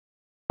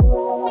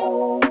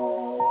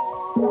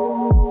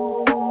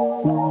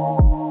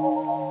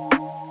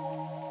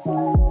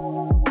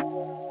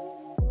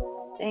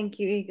Thank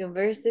you,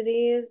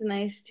 Ecoversities.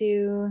 Nice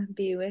to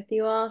be with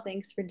you all.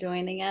 Thanks for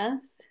joining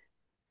us.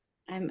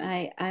 I'm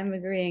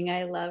agreeing.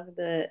 I love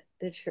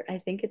I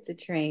think it's a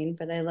train,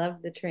 but I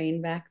love the train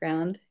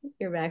background.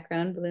 Your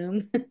background,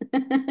 Bloom.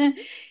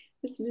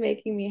 This is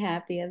making me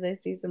happy as I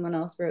see someone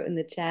else wrote in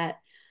the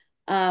chat.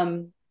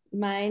 Um,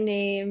 my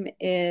name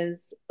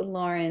is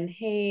Lauren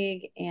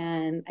Hage,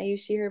 and I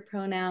use she, her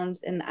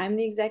pronouns, and I'm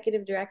the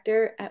executive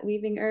director at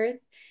Weaving Earth.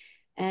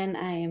 And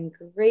I am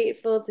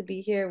grateful to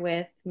be here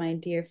with my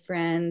dear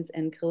friends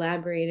and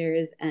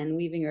collaborators and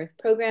Weaving Earth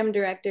program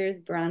directors,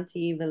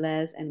 Brontë,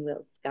 Velez, and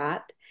Will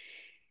Scott.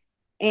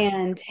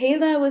 And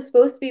Tayla was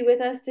supposed to be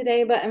with us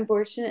today, but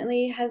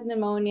unfortunately has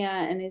pneumonia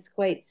and is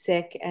quite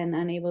sick and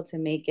unable to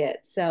make it.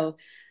 So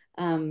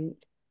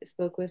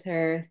spoke with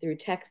her through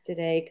text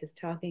today because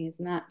talking is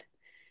not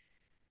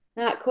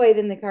quite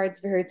in the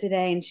cards for her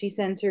today. And she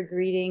sends her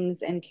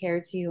greetings and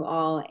care to you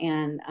all.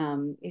 And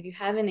if you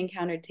haven't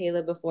encountered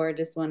Tayla before,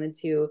 just wanted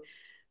to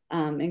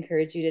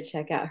encourage you to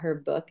check out her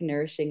book,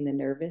 Nourishing the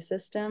Nervous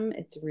System.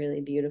 It's a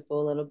really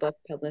beautiful little book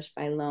published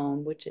by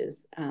Loam, which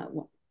is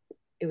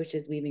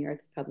Weaving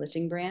Earth's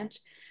publishing branch.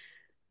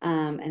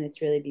 And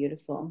it's really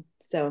beautiful.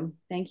 So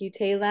thank you,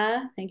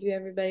 Tayla. Thank you,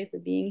 everybody, for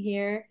being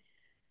here.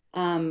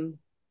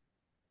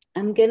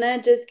 I'm gonna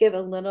just give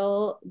a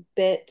little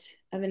bit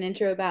of an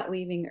intro about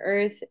Weaving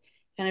Earth,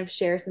 kind of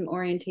share some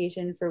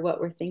orientation for what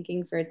we're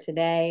thinking for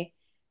today,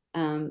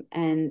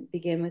 and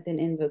begin with an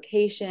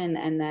invocation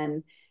and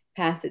then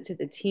pass it to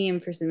the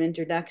team for some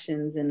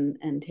introductions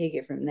and take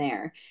it from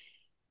there.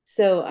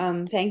 So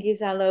thank you,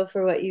 Salo,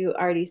 for what you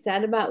already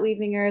said about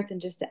Weaving Earth. And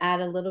just to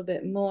add a little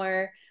bit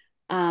more,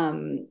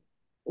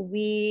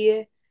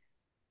 we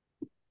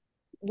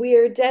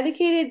we're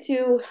dedicated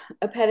to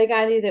a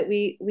pedagogy that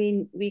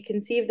we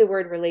conceive the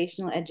word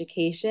relational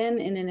education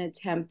in an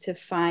attempt to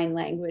find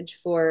language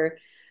for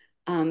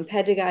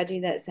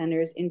pedagogy that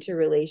centers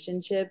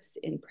interrelationships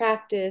in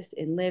practice,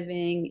 in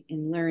living,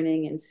 in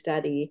learning, and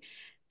study.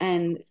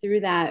 And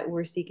through that,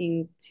 we're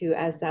seeking to,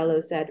 as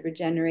Salo said,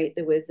 regenerate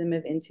the wisdom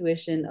of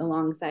intuition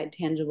alongside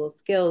tangible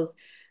skills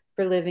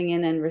for living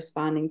in and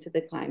responding to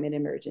the climate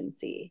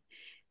emergency.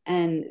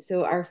 And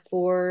so our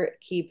four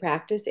key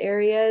practice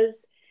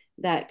areas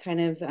that kind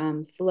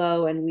of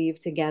flow and weave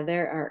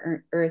together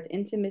are earth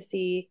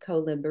intimacy,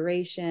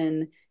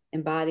 CoLiberation,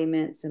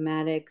 embodiment,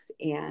 somatics,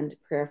 and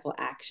prayerful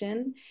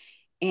action.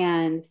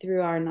 And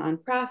through our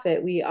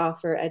nonprofit, we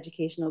offer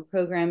educational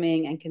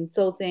programming and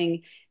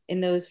consulting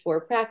in those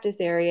four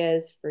practice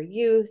areas for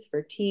youth,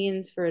 for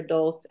teens, for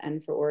adults,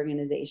 and for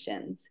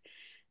organizations.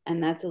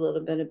 And that's a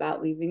little bit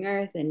about Weaving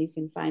Earth, and you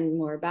can find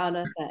more about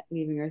us at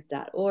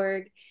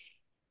weavingearth.org.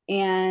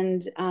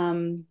 And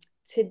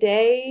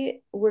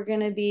today we're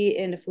going to be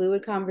in a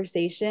fluid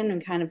conversation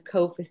and kind of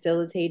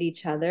co-facilitate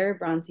each other,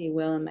 Brontë,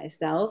 Will, and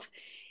myself.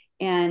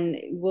 And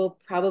we'll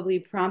probably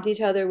prompt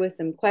each other with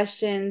some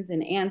questions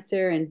and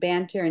answer and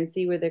banter and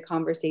see where the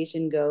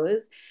conversation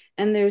goes.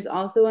 And there's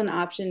also an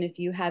option if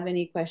you have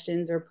any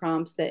questions or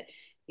prompts that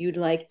you'd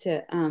like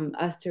to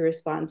us to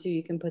respond to,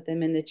 you can put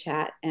them in the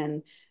chat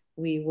and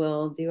we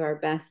will do our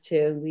best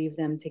to weave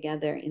them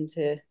together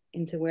into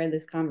where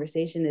this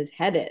conversation is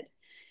headed.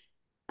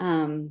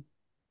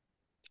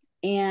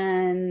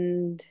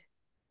 And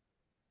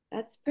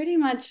that's pretty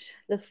much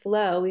the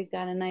flow. We've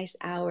got a nice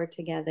hour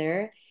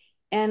together.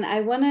 And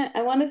I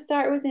wanna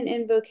start with an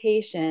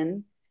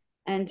invocation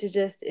and to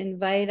just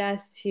invite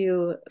us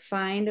to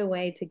find a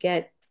way to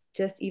get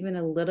just even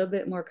a little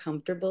bit more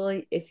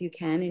comfortable if you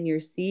can in your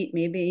seat.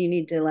 Maybe you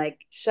need to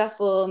like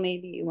shuffle,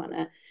 maybe you want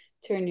to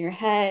turn your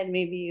head,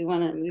 maybe you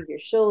want to move your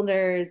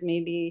shoulders,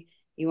 maybe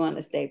you want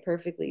to stay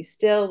perfectly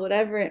still,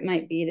 whatever it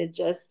might be, to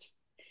just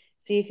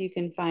see if you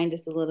can find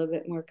just a little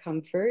bit more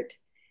comfort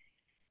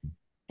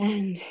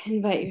and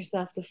invite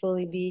yourself to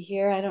fully be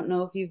here. I don't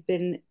know if you've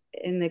been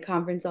in the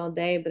conference all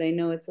day, but I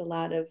know it's a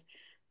lot of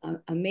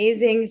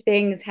amazing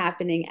things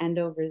happening and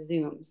over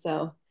Zoom.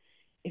 So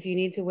if you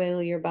need to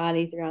wiggle your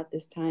body throughout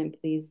this time,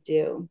 please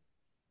do.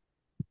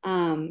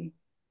 And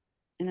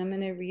I'm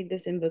going to read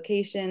this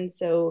invocation.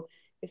 So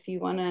if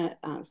you want to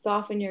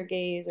soften your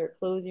gaze or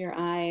close your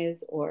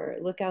eyes or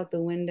look out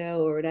the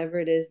window or whatever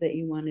it is that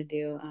you want to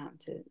do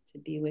to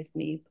be with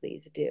me,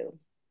 please do.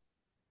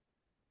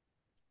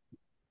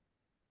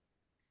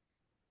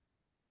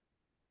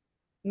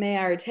 May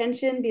our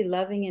attention be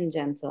loving and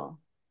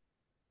gentle.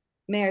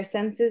 May our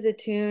senses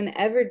attune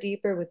ever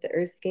deeper with the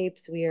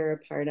earthscapes we are a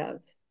part of.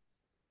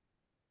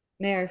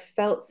 May our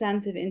felt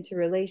sense of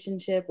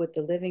interrelationship with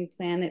the living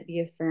planet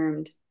be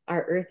affirmed,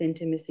 our earth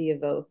intimacy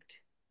evoked.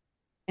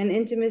 An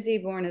intimacy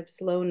born of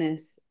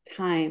slowness,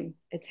 time,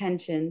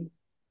 attention,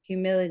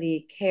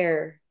 humility,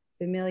 care,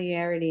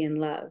 familiarity, and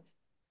love.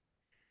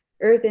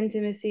 Earth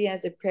intimacy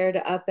as a prayer to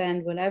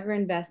upend whatever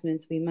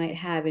investments we might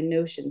have in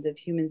notions of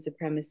human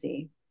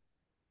supremacy.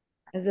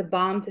 As a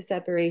balm to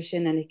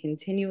separation and a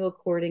continual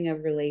courting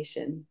of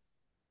relation.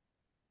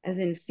 As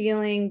in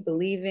feeling,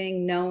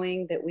 believing,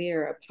 knowing that we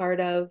are a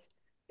part of,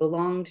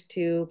 belonged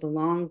to,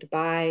 belonged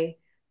by,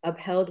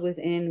 upheld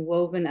within,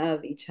 woven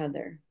of each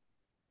other.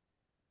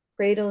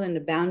 cradled in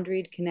a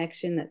boundaried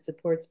connection that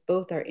supports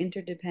both our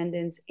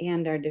interdependence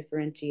and our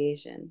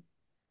differentiation.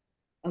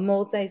 A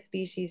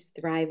multi-species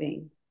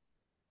thriving,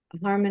 a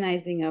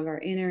harmonizing of our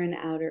inner and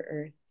outer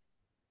earth.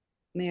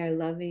 May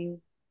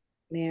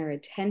our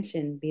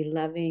attention be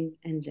loving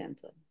and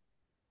gentle.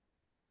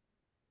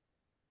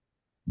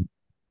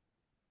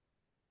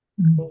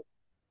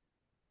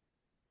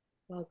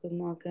 Welcome,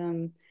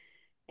 welcome.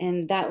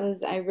 And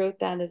I wrote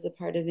that as a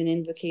part of an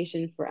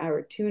invocation for our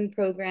Attune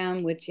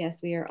program, which,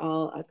 yes, we are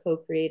all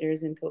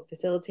co-creators and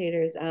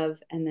co-facilitators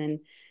of, and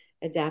then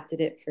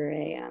adapted it for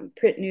a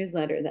print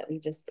newsletter that we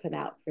just put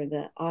out for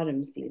the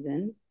autumn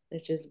season,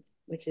 which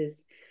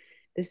is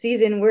the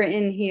season we're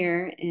in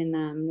here in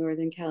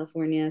Northern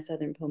California,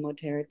 Southern Pomo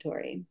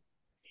territory.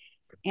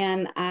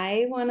 And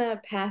I want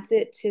to pass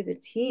it to the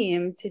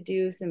team to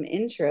do some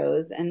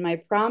intros. And my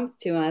prompt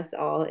to us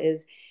all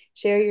is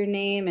share your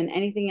name and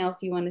anything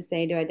else you want to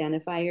say to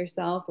identify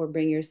yourself or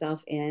bring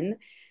yourself in.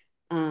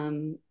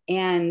 And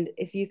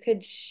if you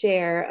could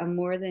share a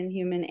more than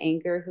human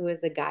anchor who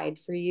is a guide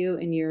for you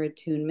in your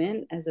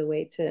attunement as a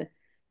way to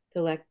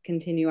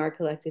continue our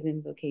collective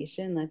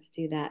invocation, let's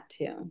do that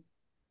too.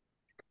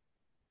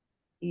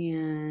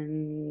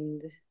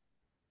 And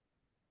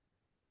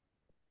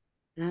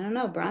I don't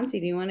know, Brontë,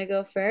 do you want to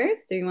go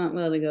first or you want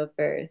Will to go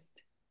first?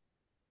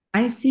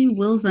 I see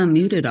Will's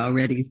unmuted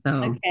already,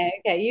 so.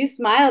 Okay. You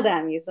smiled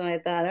at me, so I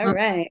thought, all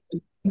right.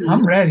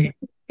 I'm ready.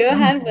 Go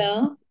I'm ahead,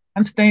 Will.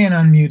 I'm staying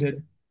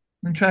unmuted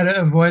and try to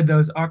avoid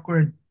those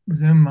awkward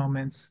Zoom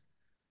moments.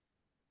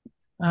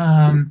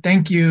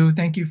 Thank you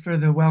for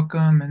the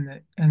welcome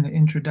and the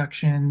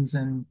introductions.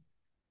 And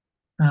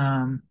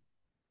um,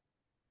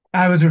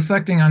 I was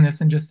reflecting on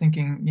this and just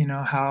thinking,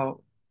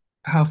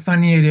 how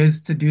funny it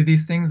is to do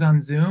these things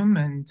on Zoom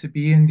and to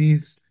be in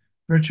these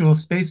virtual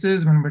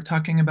spaces when we're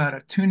talking about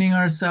attuning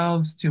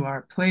ourselves to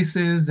our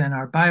places and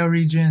our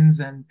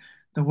bioregions and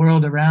the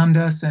world around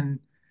us. And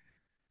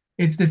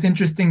it's this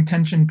interesting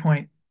tension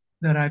point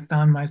that I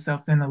found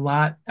myself in a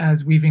lot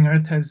as Weaving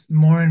Earth has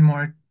more and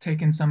more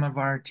taken some of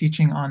our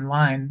teaching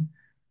online,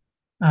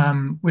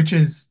 which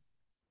is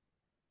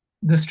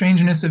the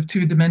strangeness of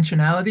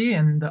two-dimensionality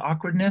and the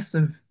awkwardness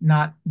of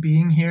not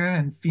being here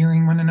and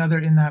feeling one another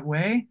in that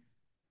way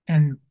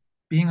and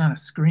being on a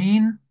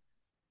screen.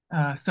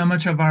 So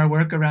much of our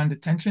work around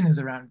attention is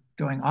around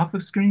going off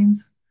of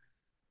screens,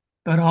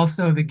 but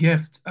also the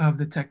gift of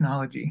the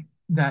technology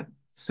that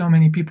so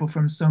many people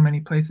from so many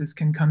places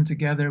can come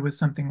together with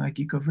something like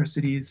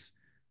Ecoversity's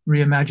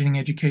Reimagining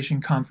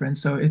Education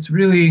Conference. So it's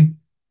really,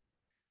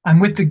 I'm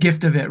with the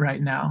gift of it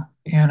right now.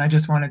 And I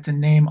just wanted to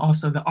name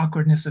also the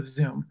awkwardness of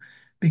Zoom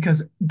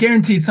because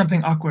guaranteed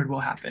something awkward will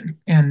happen.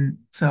 And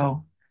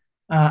so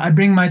I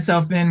bring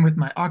myself in with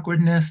my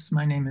awkwardness.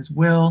 My name is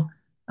Will.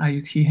 I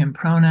use he, him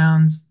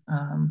pronouns.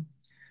 I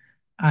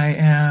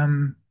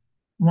am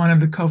one of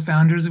the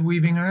co-founders of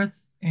Weaving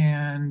Earth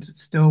and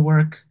still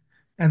work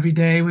every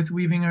day with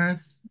Weaving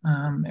Earth.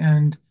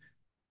 And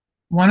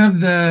one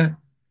of the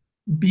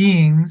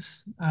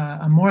beings,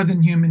 a more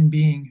than human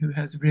being who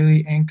has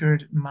really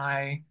anchored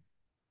my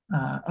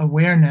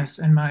awareness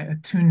and my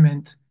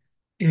attunement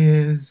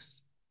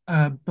is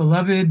a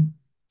beloved,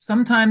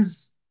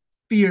 sometimes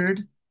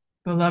feared,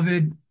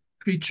 beloved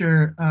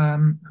creature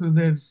who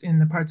lives in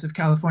the parts of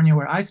California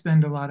where I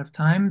spend a lot of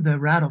time, the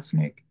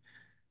rattlesnake.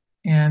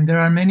 And there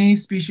are many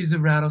species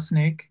of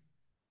rattlesnake,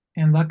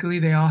 and luckily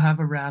they all have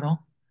a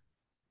rattle,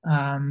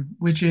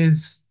 which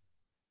is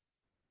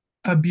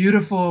a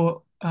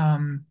beautiful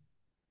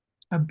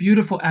a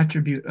beautiful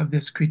attribute of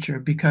this creature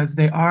because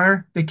they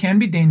can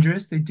be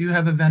dangerous. They do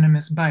have a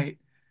venomous bite,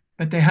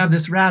 but they have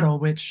this rattle,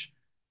 which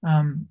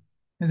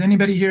has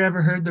anybody here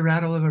ever heard the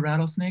rattle of a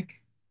rattlesnake?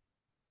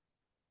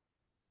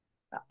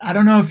 I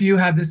don't know if you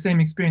have the same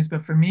experience,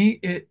 but for me,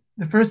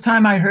 the first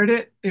time I heard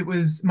it, it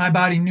was my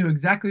body knew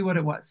exactly what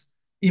it was,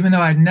 even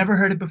though I'd never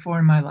heard it before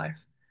in my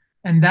life.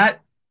 And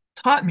that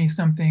taught me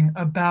something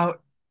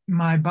about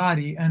my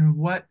body and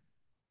what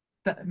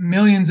the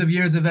millions of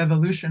years of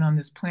evolution on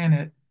this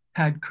planet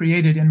had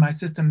created in my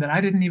system that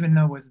I didn't even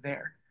know was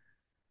there.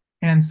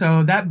 And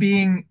so that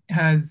being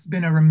has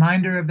been a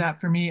reminder of that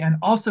for me and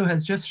also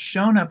has just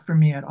shown up for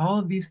me at all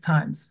of these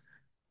times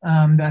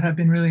that have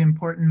been really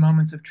important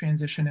moments of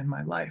transition in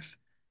my life.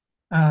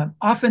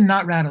 Often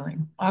not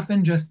rattling,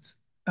 often just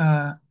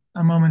a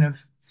moment of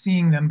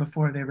seeing them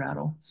before they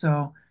rattle.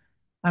 So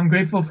I'm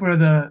grateful for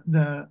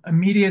the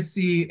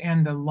immediacy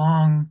and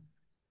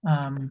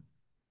um,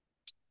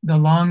 the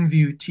long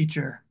view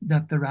teacher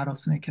that the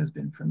rattlesnake has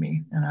been for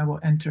me. And I will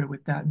enter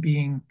with that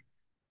being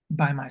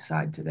by my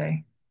side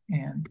today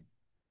and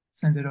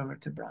send it over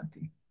to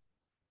Brontë.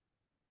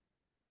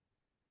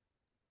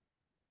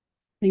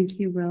 Thank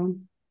you, Will.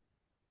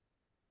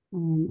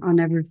 I'll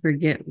never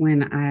forget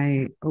when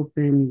I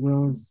opened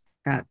Will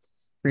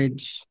Scott's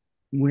fridge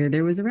where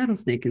there was a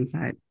rattlesnake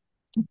inside.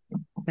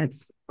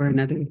 That's for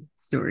another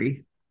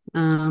story.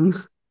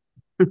 Um,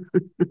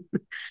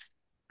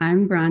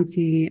 I'm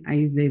Brontë. I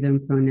use they,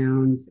 them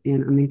pronouns,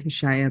 and I'm in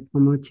Kashaya,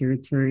 Pomo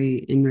territory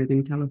in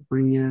Northern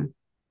California.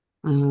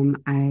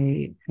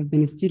 I have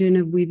been a student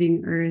of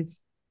Weaving Earth,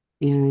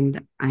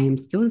 and I am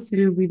still a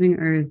student of Weaving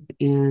Earth.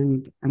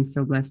 And I'm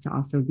so blessed to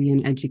also be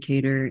an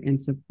educator and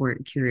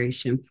support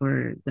curation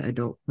for the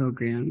adult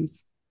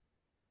programs.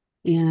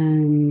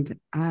 And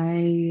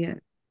I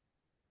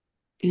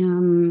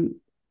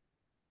am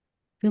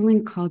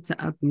feeling called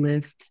to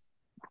uplift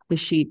the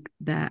sheep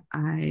that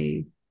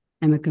I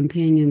am a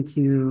companion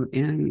to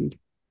and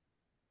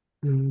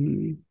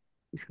um,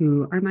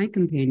 who are my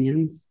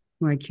companions,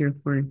 who I care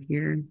for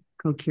here,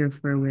 co care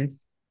for with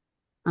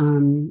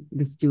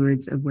the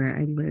stewards of where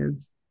I live.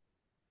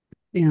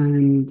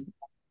 And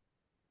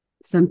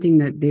something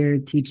that they're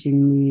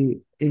teaching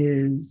me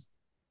is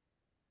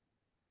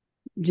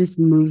just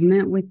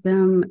movement with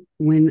them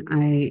when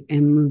I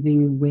am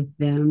moving with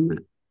them,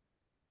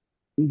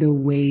 the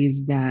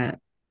ways that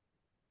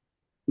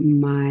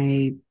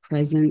my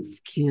presence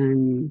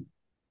can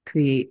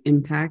create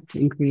impact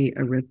and create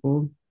a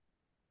ripple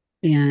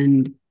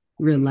and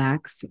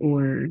relax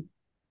or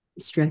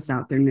stress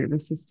out their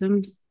nervous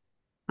systems.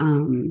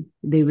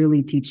 They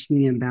really teach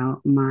me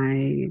about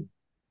my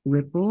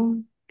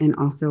ripple and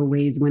also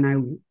ways when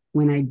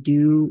I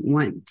do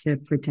want to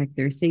protect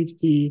their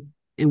safety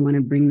and want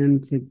to bring them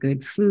to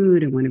good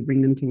food and want to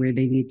bring them to where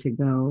they need to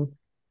go,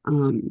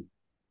 um,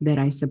 that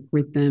I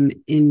support them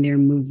in their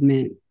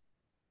movement,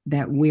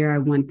 that where I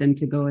want them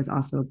to go is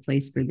also a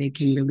place where they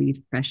can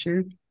relieve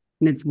pressure.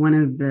 And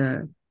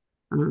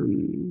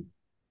um,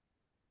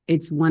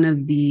 it's one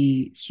of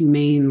the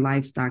humane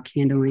livestock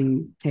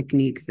handling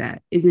techniques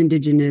that is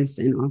indigenous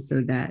and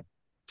also that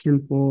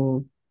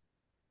Temple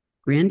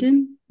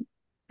Grandin.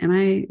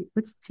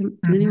 Does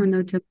Mm-hmm. anyone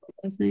know Temple's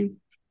last name?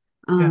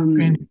 Yeah,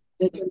 great.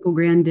 The Temple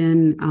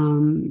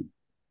Grandin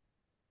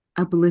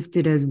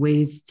uplifted as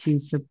ways to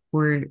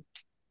support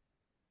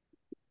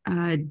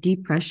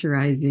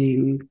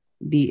depressurizing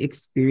the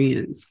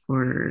experience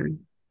for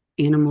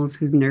animals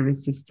whose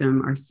nervous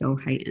system are so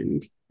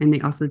heightened. And they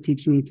also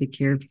teach me to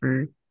care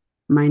for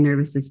my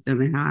nervous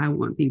system and how I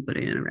want people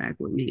to interact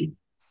with me.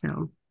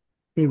 So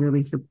they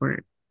really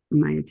support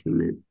my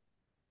attunement.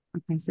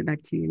 I'll pass it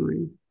back to you,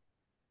 Lauren.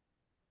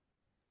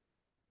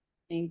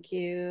 Thank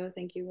you.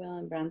 Thank you, Will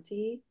and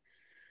Bronte.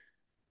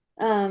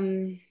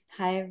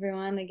 Hi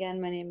everyone.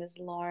 Again, my name is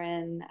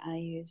Lauren. I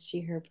use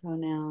she, her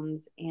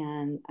pronouns,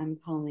 and I'm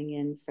calling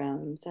in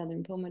from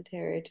Southern Poma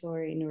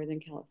Territory, Northern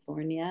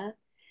California.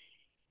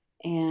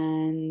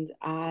 And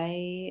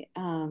I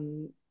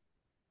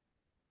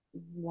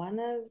one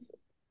of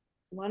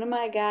one of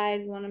my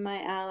guides, one of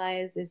my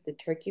allies is the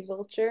turkey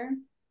vulture.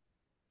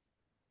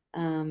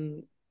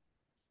 Um,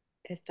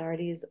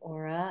 Cathartes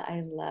aura.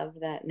 I love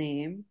that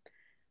name.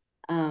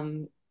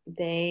 Um,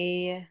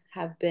 they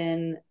have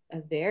been a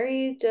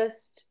very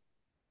just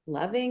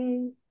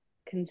loving,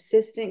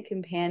 consistent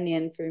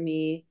companion for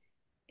me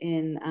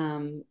in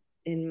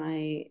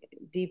my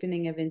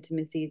deepening of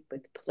intimacy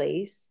with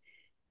place.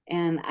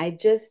 And I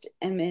just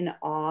am in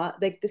awe.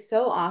 Like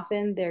so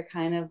often they're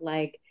kind of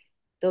like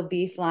they'll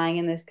be flying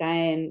in the sky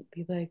and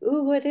people are like,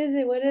 "Ooh, what is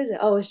it? What is it?"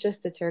 Oh, it's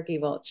just a turkey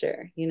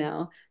vulture, you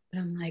know. But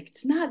I'm like,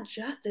 it's not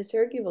just a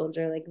turkey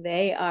vulture. Like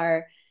they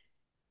are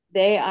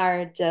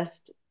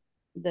just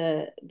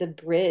the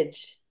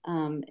bridge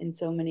in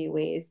so many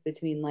ways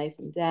between life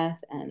and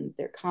death, and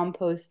they're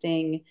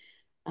composting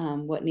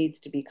what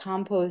needs to be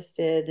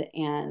composted.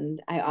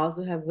 And I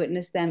also have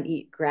witnessed them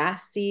eat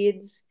grass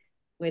seeds,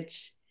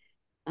 which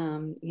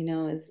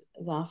is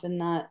often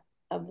not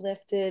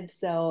uplifted.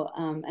 So,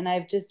 and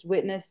I've just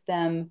witnessed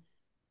them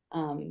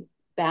um,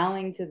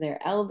 bowing to their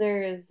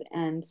elders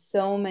and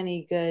so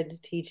many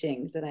good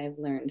teachings that I've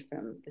learned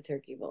from the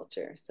turkey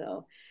vulture.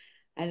 So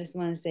I just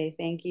want to say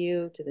thank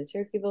you to the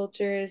turkey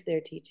vultures,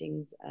 their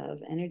teachings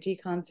of energy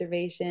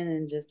conservation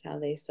and just how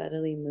they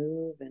subtly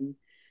move and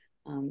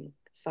um,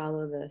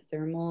 follow the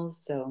thermals.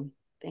 So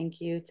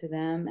thank you to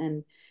them.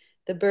 And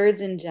the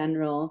birds in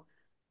general,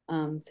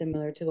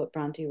 similar to what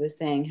Bronte was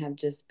saying, have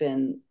just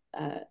been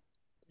a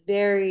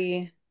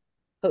very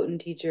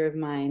potent teacher of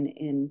mine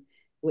in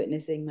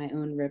witnessing my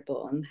own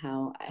ripple and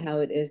how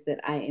it is that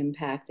I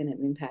impact and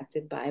am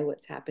impacted by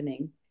what's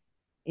happening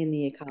in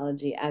the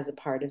ecology as a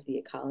part of the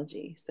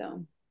ecology.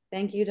 So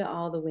thank you to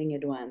all the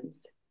winged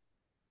ones.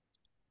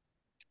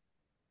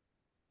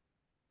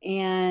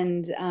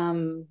 And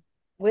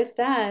with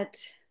that,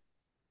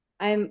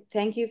 I'm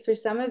thank you for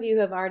some of you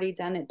who have already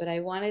done it, but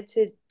I wanted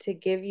to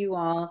give you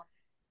all,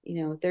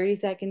 30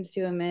 seconds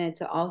to a minute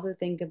to also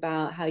think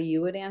about how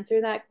you would answer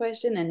that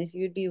question. And if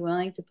you'd be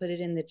willing to put it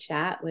in the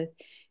chat with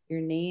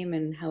your name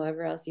and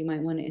however else you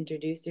might want to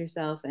introduce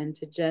yourself and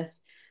to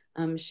just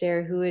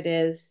share who it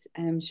is.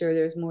 I'm sure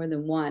there's more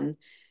than one,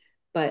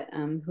 but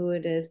who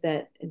it is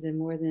that is a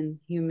more than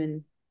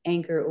human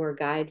anchor or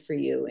guide for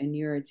you in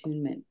your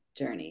attunement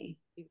journey.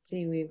 You can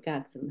see we've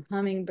got some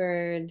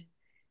hummingbird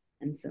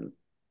and some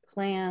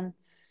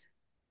plants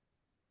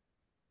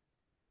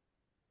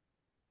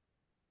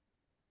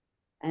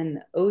and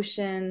the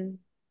ocean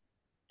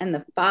and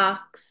the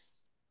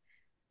fox.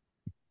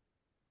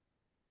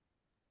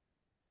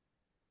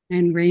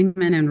 And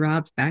Raymond and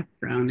Rob's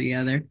background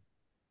together.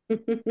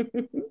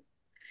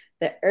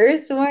 The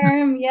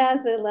earthworm.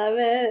 Yes, I love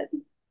it.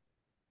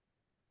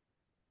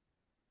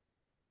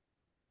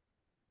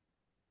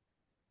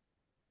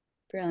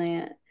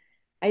 Brilliant.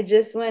 I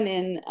just went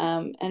in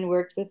and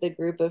worked with a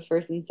group of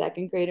first and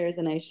second graders,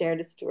 and I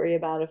shared a story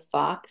about a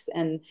fox.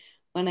 And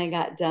when I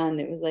got done,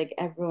 it was like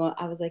everyone,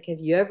 I was like, have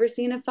you ever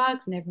seen a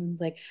fox? And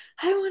everyone's like,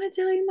 I want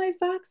to tell you my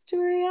fox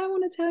story. I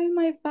want to tell you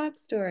my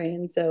fox story.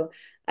 And so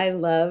I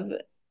love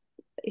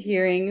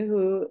hearing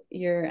who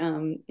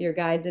your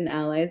guides and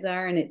allies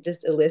are, and it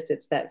just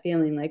elicits that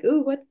feeling like,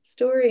 ooh, what's the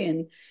story?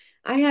 And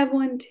I have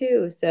one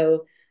too.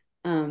 So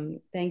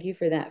thank you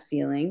for that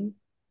feeling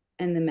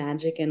and the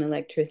magic and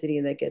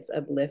electricity that gets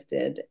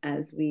uplifted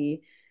as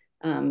we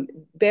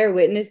bear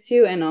witness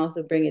to and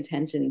also bring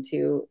attention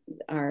to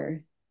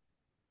our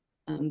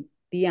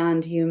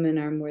beyond human,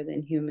 our more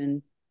than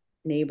human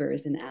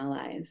neighbors and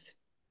allies.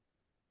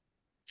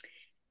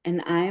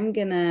 And I'm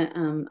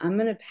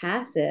gonna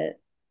pass it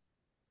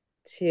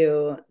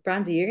to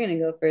Bronte. You're gonna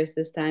go first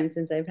this time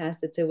since I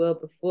passed it to Will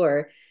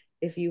before.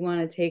 If you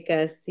want to take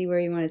us, see where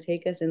you want to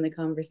take us in the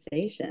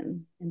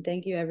conversation. And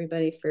thank you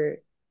everybody for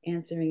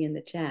answering in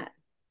the chat.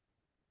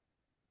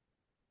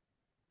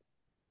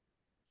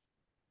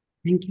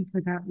 Thank you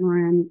for that,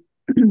 Lauren.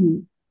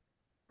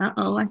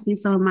 Uh-oh, I see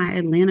some of my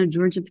Atlanta,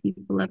 Georgia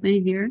people up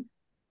in here.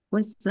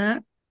 What's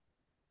up?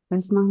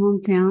 That's my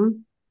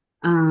hometown.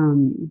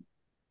 Um,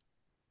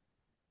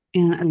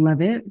 and I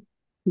love it.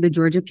 The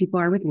Georgia people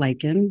are with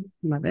lichen.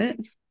 Love it.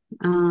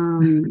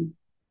 Um,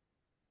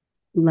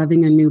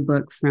 Loving a new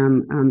book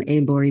from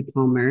A. Lori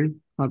Palmer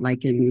called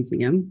Lichen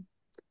Museum.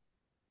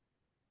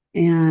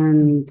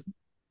 And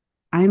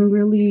I'm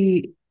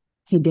really,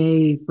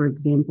 today, for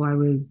example, I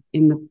was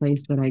in the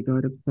place that I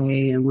go to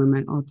pray and where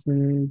my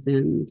altar is,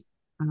 and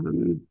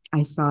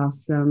I saw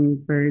some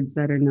birds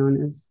that are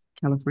known as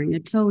California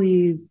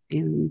towhees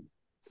and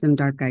some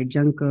dark-eyed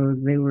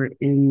juncos. They were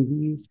in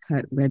these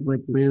cut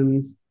redwood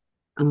limbs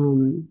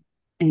and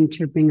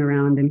chirping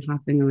around and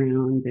hopping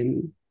around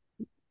and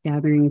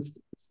gathering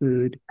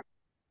food.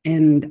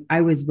 And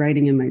I was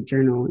writing in my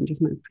journal and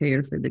just my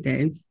prayer for the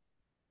day.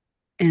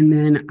 And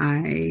then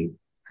I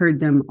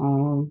heard them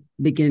all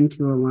begin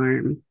to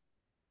alarm,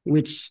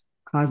 which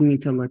caused me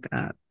to look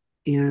up.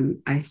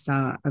 And I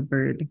saw a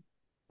bird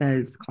that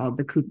is called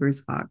the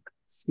Cooper's hawk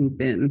swoop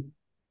in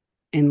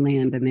and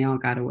land, and they all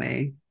got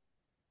away.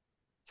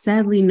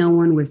 Sadly, no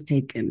one was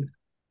taken.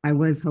 I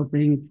was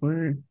hoping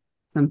for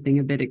something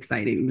a bit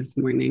exciting this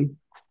morning,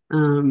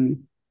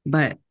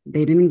 but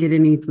they didn't get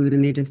any food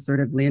and they just sort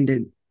of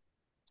landed.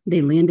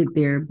 They landed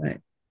there, but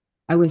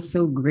I was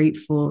so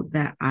grateful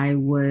that I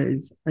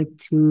was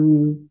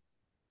attuned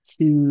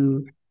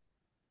to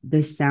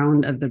the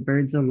sound of the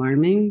birds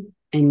alarming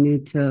and knew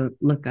to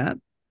look up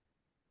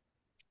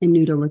and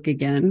knew to look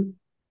again.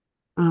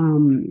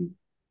 Um,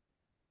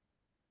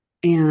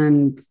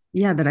 and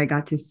yeah, that I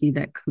got to see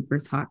that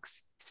Cooper's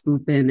hawks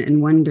swoop in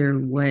and wonder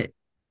what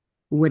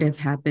would have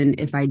happened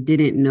if I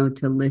didn't know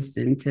to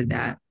listen to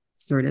that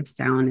sort of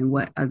sound, and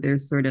what other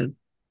sort of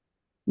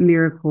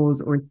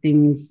miracles or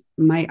things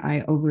might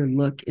I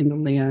overlook in the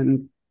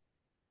land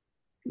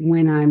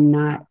when I'm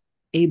not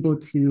able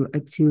to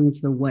attune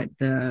to what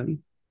the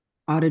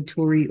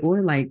auditory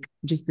or like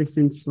just the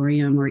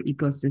sensorium or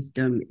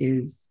ecosystem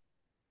is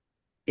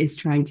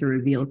trying to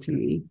reveal to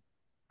me.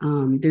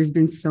 There's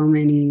been so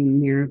many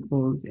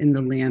miracles in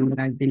the land that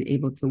I've been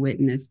able to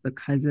witness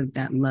because of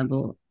that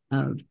level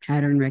of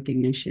pattern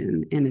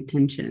recognition and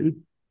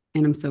attention.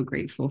 And I'm so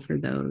grateful for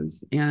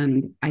those.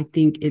 And I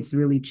think it's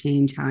really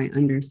changed how I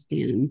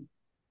understand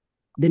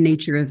the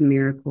nature of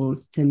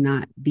miracles to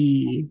not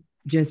be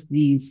just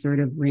these sort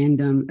of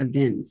random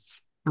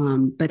events,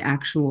 but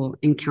actual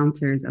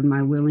encounters of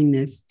my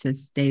willingness to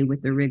stay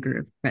with the rigor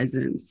of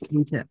presence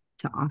and to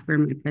offer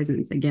my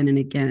presence again and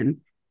again,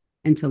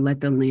 and to let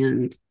the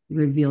land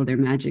reveal their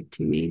magic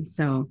to me.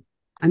 So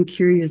I'm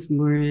curious,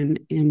 Lauren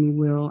and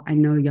Will, I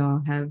know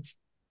y'all have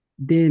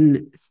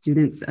been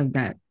students of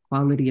that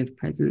quality of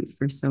presence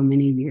for so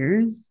many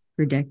years,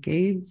 for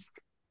decades.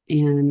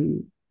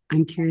 And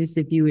I'm curious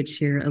if you would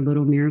share a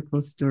little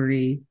miracle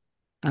story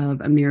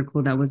of a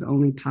miracle that was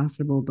only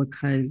possible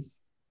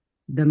because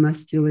the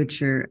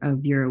musculature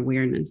of your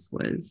awareness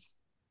was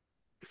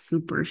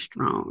super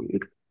strong.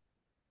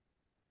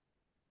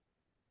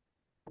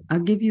 I'll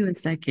give you a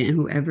second.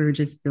 Whoever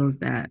just feels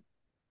that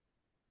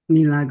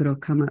milagro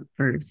come up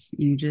first,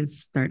 you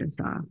just start us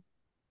off.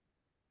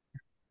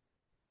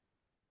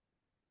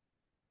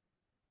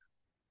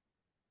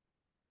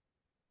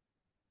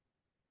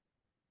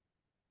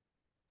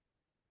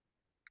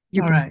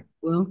 All right.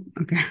 Will,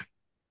 okay.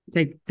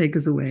 Take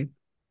us away.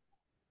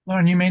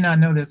 Lauren, you may not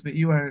know this, but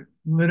you are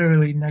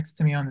literally next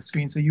to me on the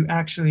screen. So you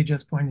actually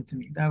just pointed to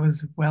me. That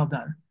was well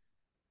done.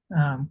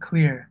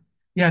 Clear.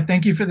 Yeah,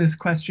 thank you for this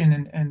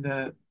question and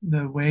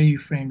the way you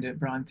framed it,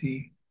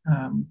 Bronte.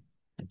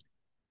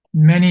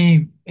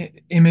 Many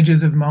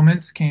images of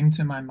moments came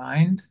to my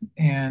mind,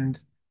 and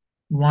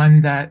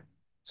one that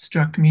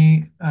struck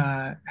me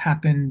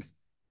happened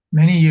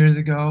many years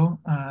ago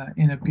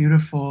in a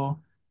beautiful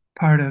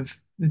part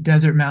of the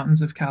desert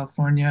mountains of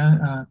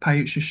California,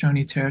 Paiute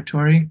Shoshone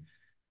territory.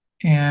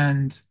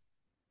 And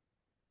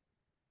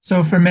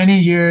so for many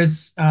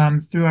years,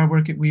 through our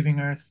work at Weaving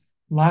Earth,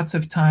 lots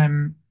of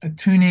time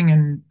attuning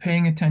and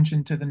paying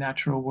attention to the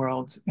natural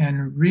world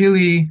and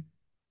really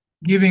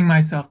giving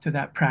myself to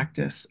that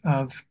practice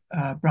of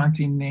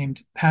brontë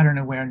named pattern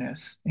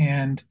awareness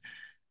and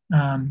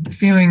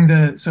feeling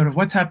the sort of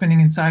what's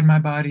happening inside my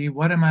body,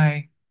 what am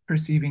I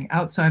perceiving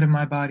outside of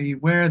my body,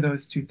 where are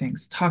those two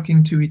things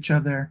talking to each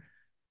other,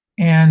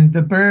 and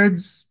the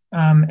birds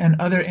and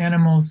other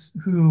animals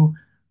who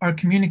are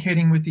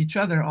communicating with each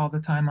other all the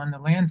time on the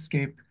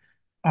landscape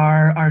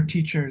are our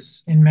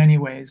teachers in many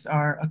ways,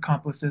 our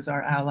accomplices,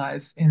 our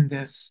allies in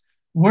this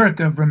work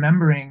of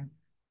remembering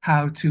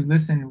how to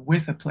listen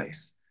with a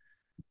place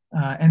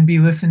and be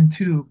listened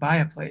to by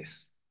a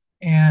place.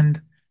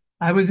 And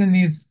I was in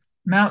these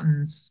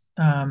mountains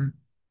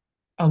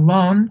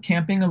alone,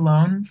 camping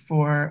alone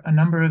for a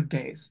number of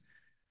days.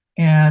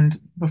 And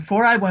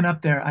before I went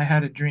up there, I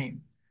had a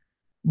dream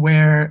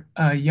where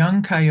a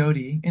young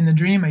coyote, in the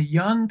dream, a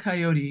young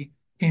coyote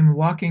came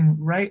walking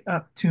right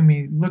up to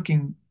me,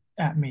 looking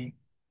at me,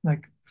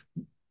 like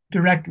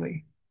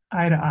directly,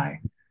 eye to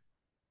eye.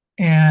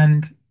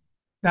 And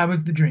that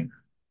was the dream.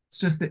 It's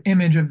just the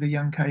image of the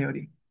young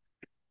coyote.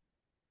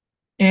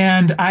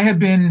 And I had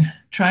been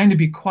trying to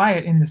be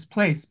quiet in this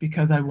place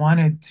because I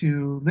wanted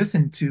to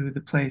listen to the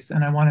place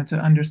and I wanted to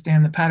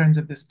understand the patterns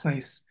of this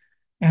place.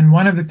 And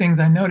one of the things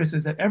I noticed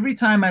is that every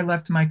time I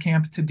left my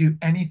camp to do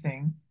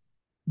anything,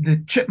 the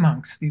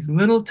chipmunks, these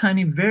little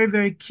tiny, very,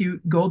 very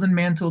cute golden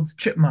mantled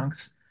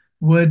chipmunks,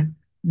 would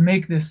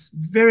make this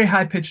very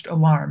high pitched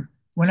alarm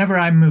whenever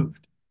I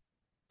moved.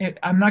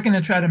 I'm not going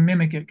to try to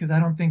mimic it because I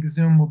don't think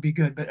Zoom will be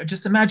good, but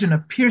just imagine a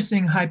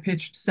piercing, high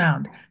pitched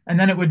sound, and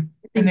then it would,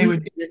 I and think they we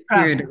would could just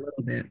hear it a travel.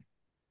 little bit.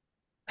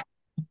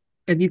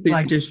 If you could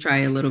Like, just try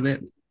a little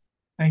bit.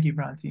 thank you,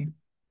 Brontë.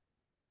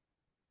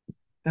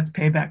 That's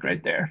payback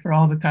right there for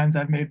all the times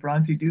I've made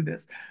Brontë do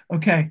this.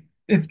 Okay,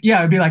 yeah,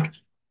 it'd be like,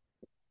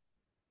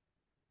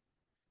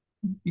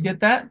 you get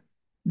that?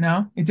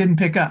 No, it didn't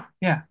pick up.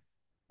 Yeah,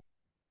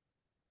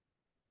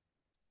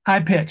 high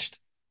pitched.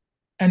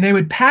 And they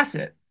would pass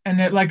it. And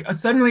it like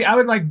suddenly I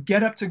would like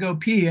get up to go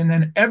pee, and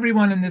then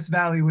everyone in this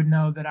valley would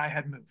know that I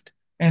had moved.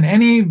 And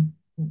any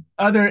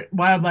other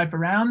wildlife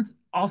around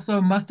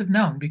also must have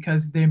known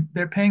because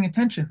they're paying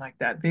attention like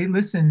that. They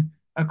listen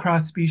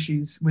across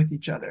species with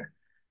each other.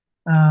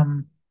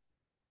 Um,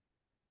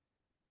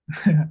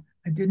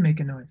 I did make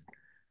a noise.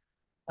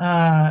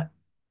 Uh,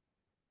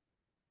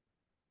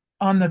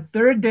 on the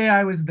third day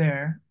I was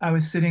there, I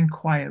was sitting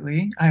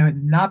quietly. I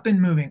had not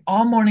been moving.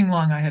 All morning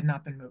long, I had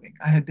not been moving.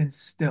 I had been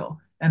still.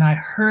 And I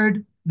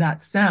heard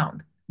that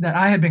sound that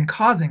I had been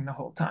causing the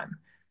whole time.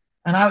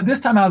 And this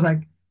time I was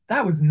like,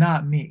 that was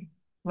not me.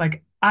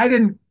 Like I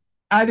didn't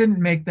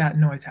make that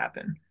noise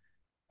happen.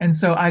 And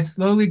so I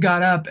slowly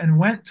got up and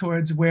went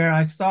towards where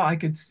I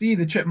could see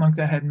the chipmunk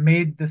that had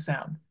made the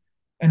sound.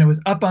 And it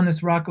was up on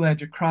this rock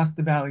ledge across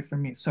the valley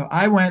from me. So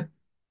I went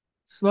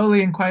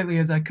slowly and quietly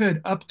as I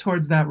could up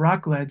towards that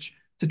rock ledge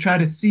to try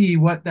to see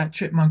what that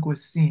chipmunk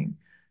was seeing.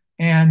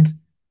 And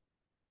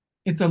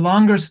it's a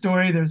longer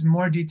story. There's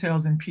more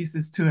details and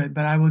pieces to it,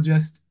 but I will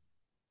just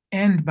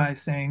end by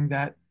saying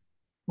that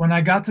when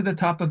I got to the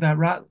top of that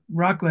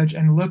rock ledge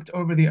and looked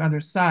over the other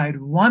side,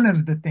 one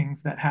of the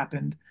things that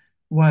happened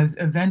was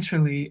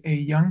eventually a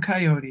young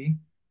coyote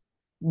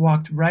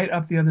walked right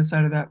up the other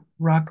side of that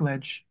rock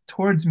ledge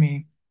towards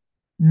me,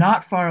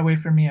 not far away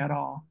from me at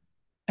all.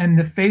 And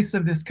the face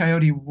of this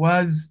coyote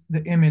was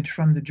the image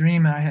from the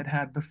dream I had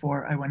had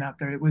before I went out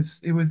there. It was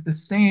the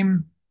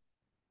same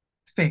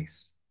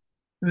face.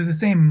 It was the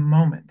same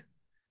moment.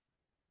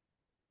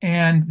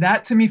 And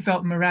that to me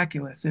felt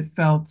miraculous. It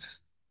felt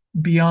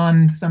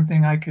beyond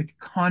something I could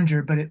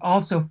conjure, but it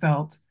also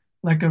felt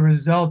like a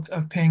result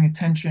of paying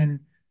attention,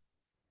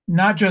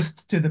 not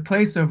just to the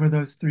place over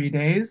those 3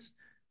 days,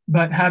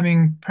 but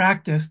having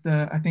practiced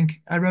I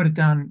think I wrote it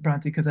down,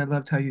 Brontë, because I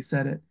loved how you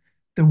said it.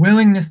 The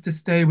willingness to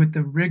stay with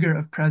the rigor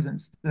of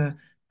presence, the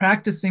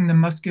practicing the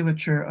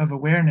musculature of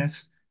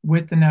awareness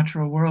with the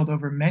natural world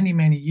over many,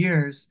 many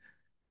years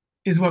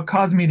is what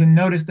caused me to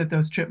notice that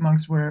those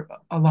chipmunks were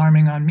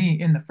alarming on me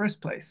in the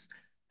first place.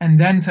 And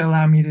then to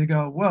allow me to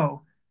go,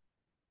 whoa,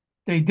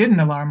 they didn't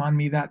alarm on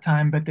me that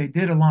time, but they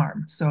did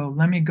alarm. So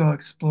let me go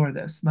explore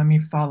this. Let me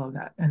follow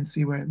that and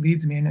see where it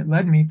leads me. And it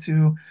led me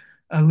to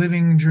a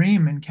living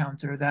dream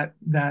encounter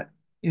that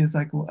is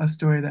like a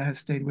story that has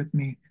stayed with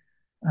me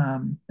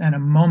and a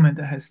moment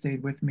that has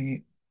stayed with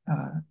me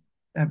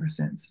ever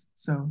since.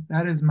 So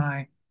that is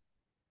my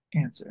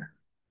answer.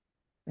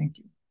 Thank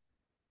you.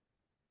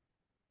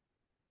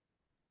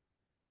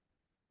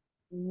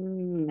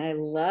 I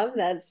love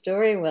that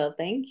story, Will.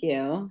 Thank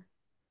you.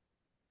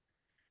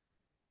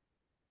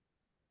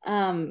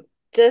 Um,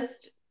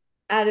 just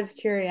out of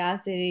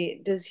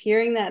curiosity, does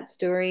hearing that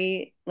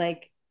story,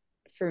 like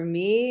for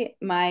me,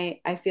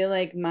 I feel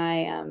like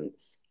my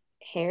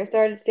hair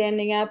started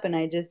standing up, and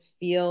I just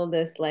feel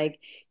this, like,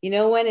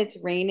 when it's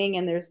raining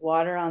and there's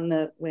water on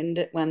the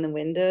window, on the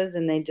windows,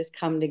 and they just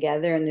come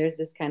together and there's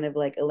this kind of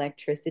like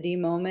electricity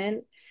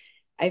moment.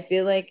 I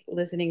feel like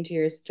listening to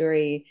your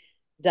story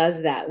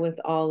does that with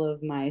all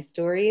of my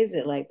stories.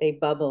 It, like, they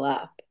bubble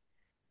up.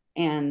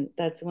 And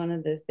that's one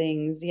of the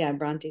things, yeah,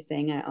 Bronte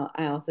saying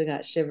I also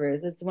got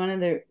shivers. It's one of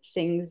the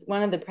things,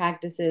 one of the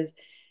practices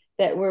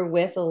that we're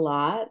with a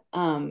lot,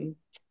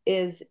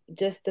 is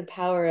just the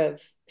power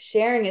of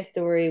sharing a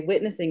story,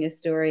 witnessing a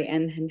story,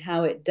 and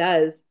how it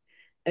does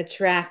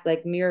attract,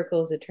 like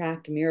miracles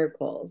attract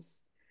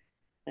miracles,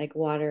 like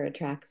water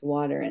attracts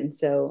water. And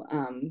so,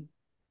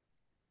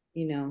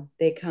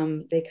 they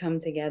come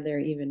together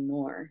even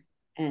more,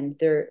 and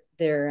they're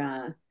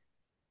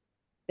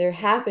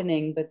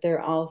happening, but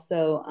they're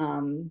also,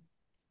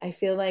 I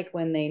feel like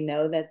when they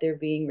know that they're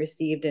being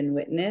received and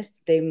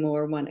witnessed, they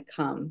more want to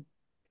come.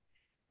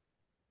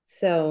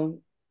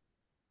 So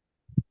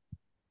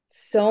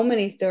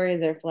many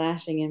stories are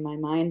flashing in my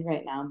mind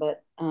right now,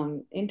 but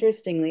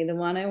interestingly, the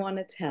one I want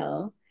to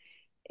tell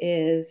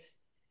is,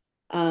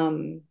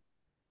 um,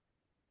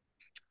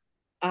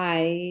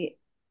 I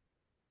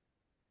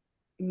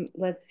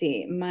let's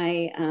see,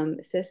 my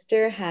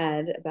sister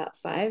had about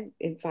 5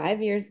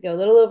 years ago, a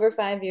little over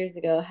 5 years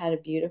ago, had a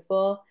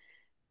beautiful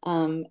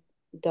um,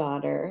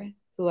 daughter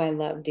who I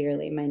love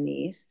dearly, my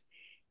niece.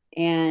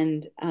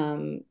 And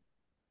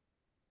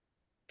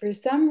for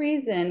some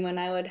reason, when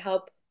I would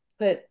help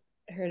put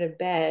her to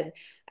bed,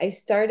 I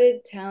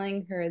started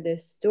telling her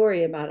this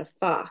story about a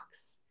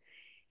fox.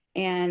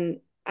 And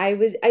I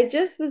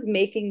just was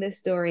making this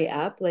story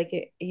up. Like,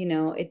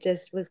 it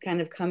just was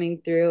kind of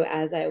coming through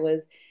as I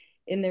was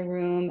in the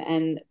room.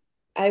 And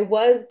I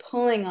was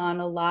pulling on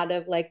a lot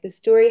of, like, the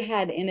story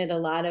had in it a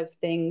lot of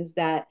things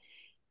that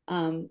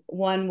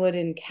one would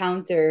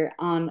encounter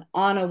on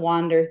a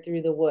wander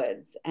through the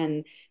woods.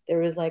 And there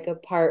was like a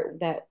part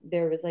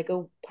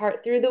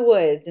through the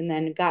woods, and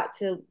then got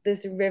to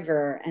this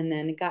river, and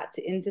then got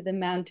to into the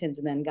mountains,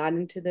 and then got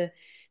into the,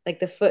 like,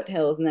 the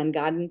foothills, and then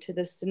got into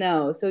the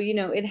snow. So,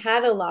 it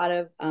had a lot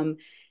of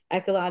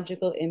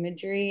ecological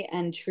imagery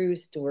and true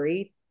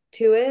story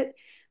to it.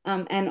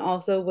 And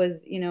also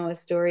was, a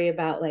story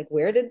about, like,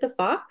 where did the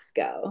fox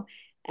go?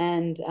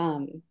 And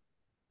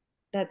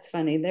that's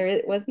funny.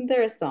 Wasn't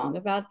there a song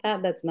about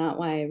that? That's not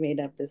why I made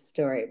up this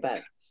story.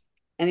 But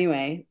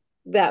anyway,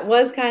 that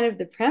was kind of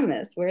the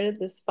premise. Where did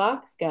this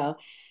fox go?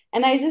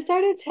 And I just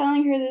started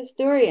telling her this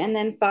story, and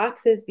then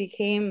foxes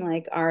became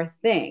like our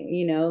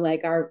thing,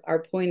 like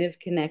our point of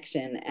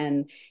connection.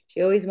 And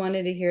she always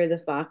wanted to hear the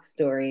fox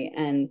story,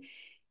 and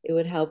it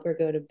would help her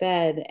go to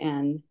bed.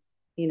 And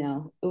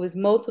it was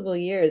multiple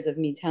years of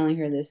me telling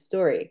her this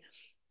story.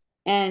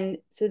 And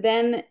so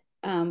then,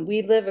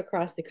 we live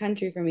across the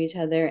country from each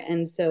other.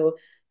 And so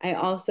I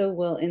also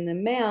will, in the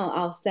mail,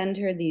 I'll send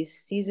her these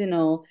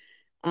seasonal,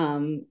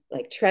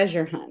 like,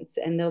 treasure hunts.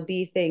 And there'll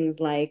be things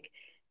like,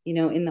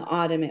 in the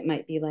autumn, it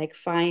might be like,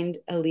 find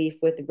a leaf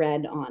with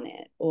red on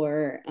it,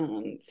 or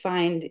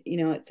find,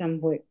 at some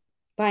point,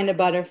 find a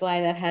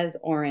butterfly that has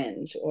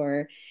orange,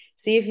 or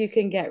see if you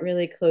can get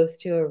really close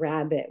to a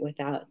rabbit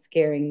without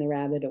scaring the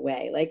rabbit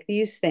away, like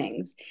these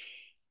things.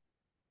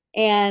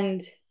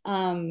 And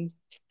um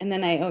and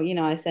then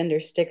I send her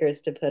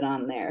stickers to put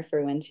on there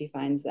for when she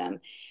finds them.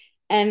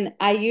 And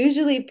I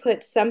usually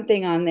put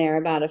something on there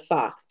about a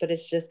fox, but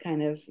it's just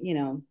kind of,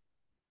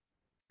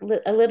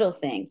 a little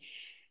thing.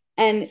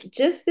 And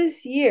just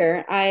this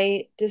year,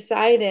 I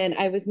decided,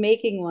 I was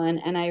making one,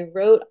 and I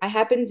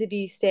happened to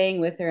be staying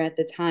with her at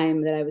the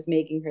time that I was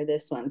making her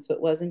this one, so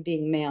it wasn't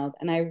being mailed.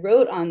 And I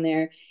wrote on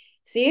there,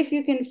 see if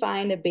you can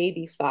find a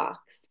baby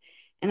fox.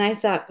 And I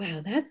thought,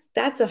 wow,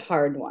 that's a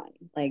hard one.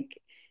 Like,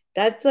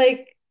 that's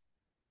like,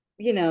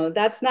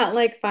 that's not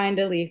like find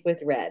a leaf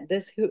with red.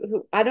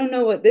 I don't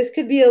know, what this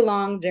could be, a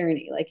long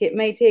journey. Like, it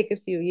may take a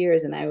few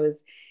years. And I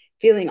was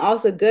feeling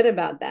also good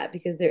about that,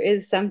 because there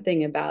is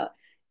something about,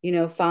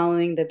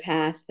 following the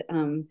path,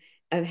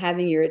 of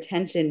having your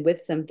attention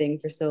with something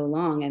for so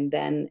long. And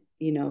then,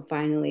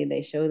 finally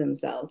they show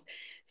themselves.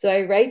 So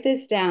I write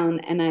this down,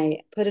 and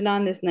I put it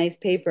on this nice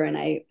paper,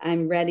 and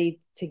I'm ready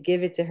to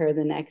give it to her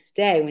the next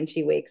day when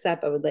she wakes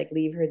up. I would, like,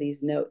 leave her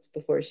these notes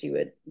while she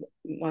would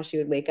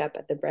wake up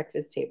at the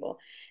breakfast table.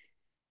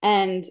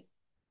 And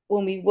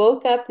when we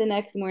woke up the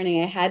next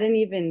morning, I hadn't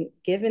even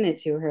given it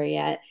to her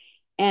yet.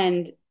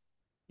 And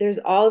there's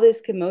all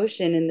this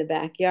commotion in the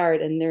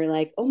backyard, and they're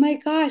like, oh my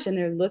gosh, and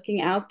they're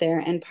looking out there.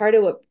 And part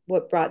of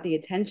what brought the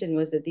attention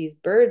was that these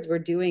birds were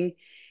doing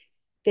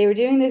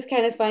this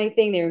kind of funny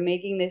thing. They were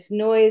making this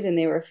noise, and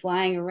they were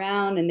flying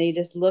around, and they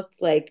just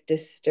looked like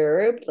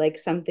disturbed, like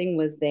something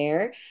was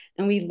there.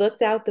 And we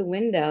looked out the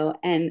window,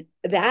 and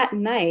that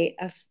night,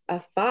 a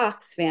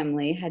fox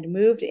family had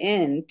moved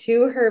in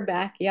to her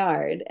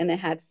backyard, and it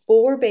had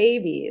four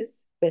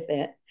babies with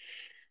it.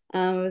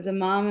 It was a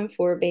mom and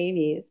four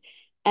babies,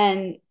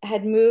 and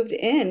had moved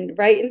in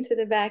right into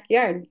the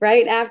backyard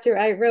right after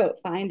I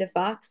wrote, find a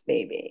fox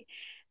baby.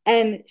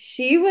 And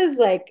she was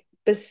like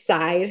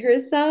beside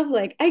herself,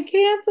 like, I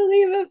can't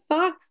believe a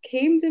fox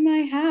came to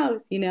my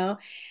house,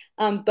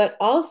 but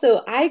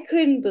also I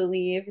couldn't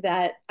believe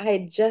that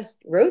I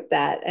just wrote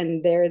that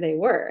and there they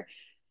were.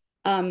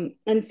 And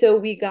so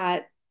we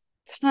got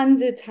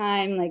tons of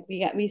time. Like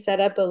we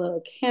set up a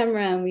little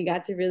camera and we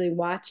got to really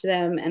watch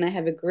them. And I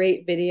have a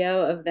great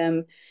video of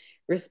them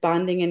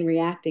responding and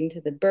reacting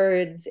to the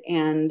birds.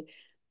 And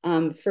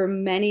for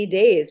many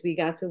days, we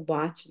got to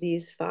watch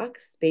these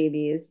fox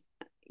babies,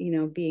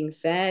 being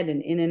fed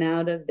and in and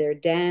out of their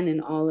den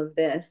and all of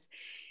this.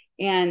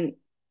 And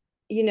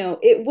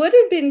it would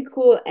have been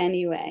cool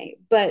anyway,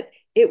 but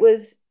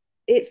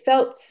it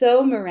felt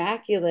so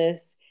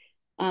miraculous,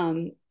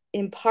 um,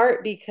 in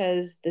part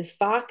because the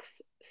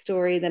fox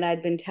story that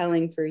I'd been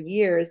telling for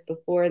years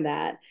before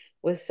that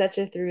was such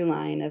a through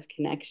line of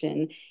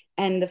connection.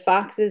 And the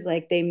foxes,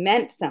 like, they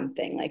meant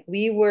something. Like,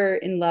 we were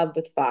in love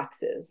with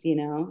foxes,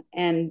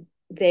 and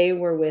they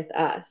were with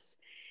us.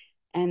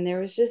 And there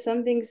was just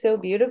something so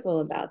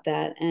beautiful about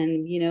that.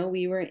 And,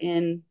 we were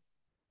in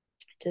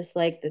just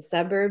like the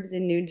suburbs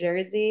in New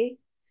Jersey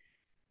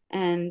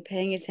and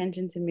paying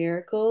attention to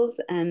miracles,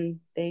 and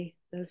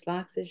those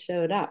foxes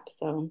showed up.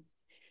 So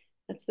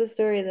that's the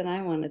story that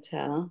I want to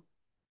tell.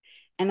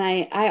 And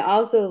I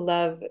also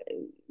love,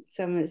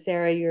 some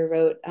Sarah, you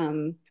wrote,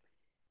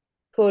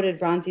 quoted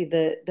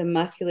Brontë, the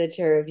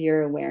musculature of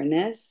your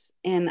awareness.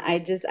 And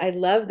I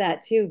love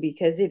that too,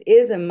 because it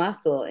is a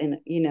muscle in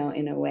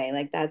a way.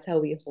 Like, that's how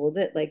we hold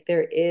it. Like,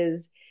 there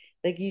is,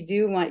 like,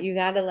 you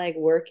gotta like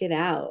work it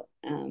out,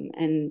 um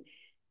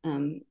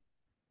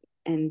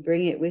and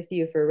bring it with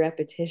you for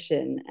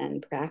repetition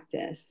and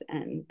practice.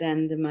 And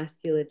then the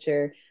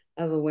musculature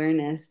of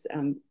awareness,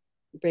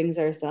 brings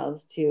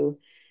ourselves to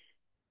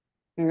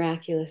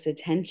miraculous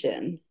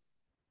attention.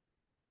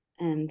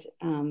 And,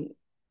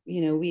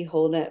 we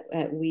hold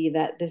at we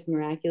that this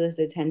miraculous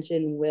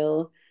attention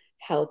will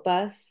help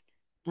us,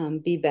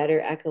 be better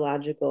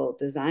ecological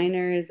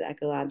designers,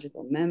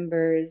 ecological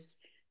members,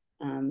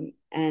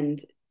 and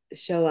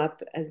show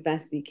up as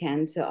best we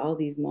can to all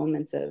these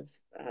moments of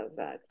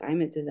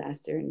climate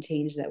disaster and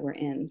change that we're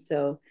in.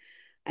 So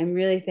I'm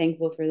really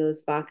thankful for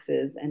those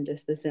foxes and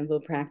just the simple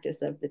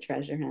practice of the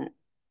treasure hunt.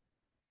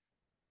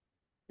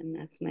 And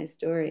that's my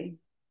story.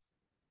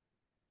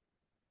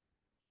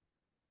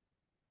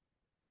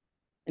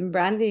 And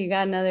Bronzy, you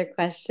got another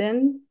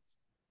question?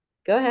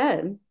 Go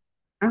ahead.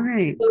 All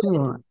right,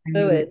 cool. I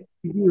Fluid.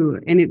 do.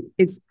 And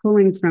it's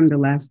pulling from the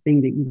last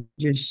thing that you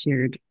just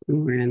shared,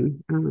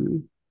 Lauren.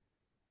 And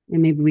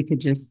maybe we could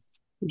just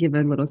give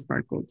a little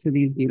sparkle to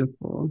these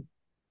beautiful,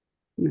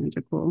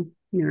 magical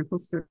miracle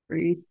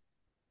stories.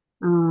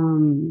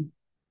 Um,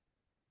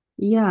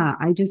 yeah,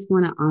 I just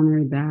want to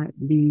honor that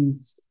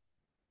these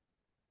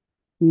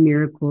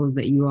miracles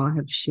that you all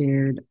have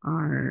shared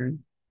are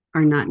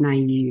not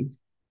naive.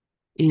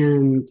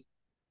 And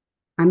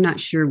I'm not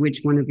sure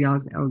which one of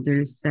y'all's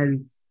elders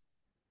says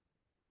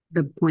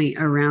the point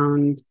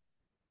around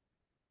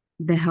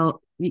the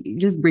health,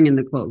 just bring in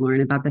the quote,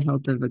 Lauren, about the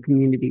health of a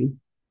community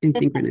in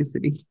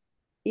synchronicity.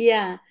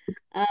 Yeah.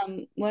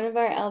 One of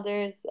our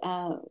elders,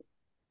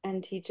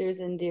 and teachers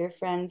and dear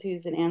friends,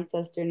 who's an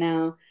ancestor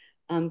now,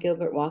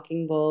 Gilbert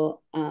Walking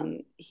Bull,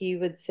 he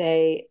would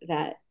say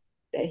that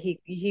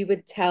he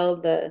would tell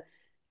the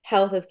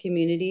health of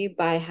community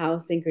by how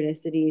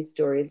synchronicity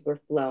stories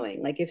were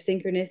flowing. Like, if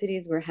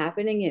synchronicities were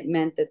happening, it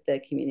meant that the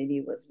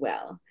community was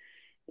well.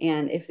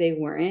 And if they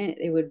weren't,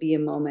 it would be a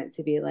moment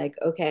to be like,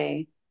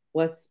 okay,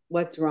 what's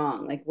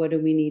wrong? Like, what do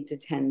we need to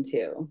tend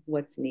to?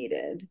 What's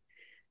needed?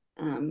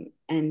 And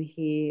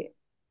he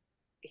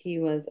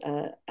was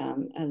a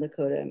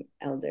Lakota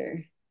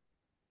elder.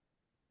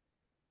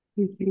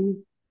 Okay.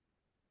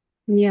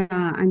 Yeah,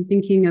 I'm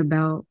thinking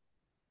about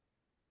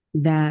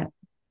that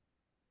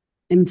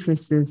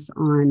emphasis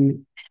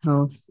on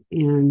health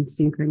and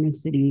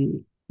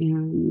synchronicity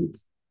and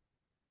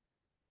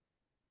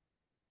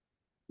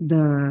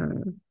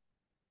the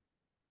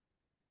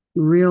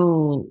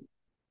real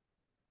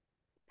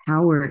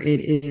power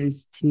it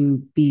is to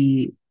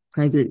be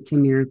present to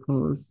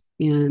miracles,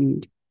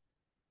 and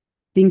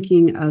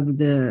thinking of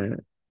the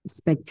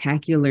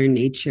spectacular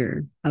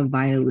nature of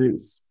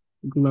violence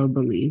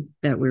globally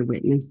that we're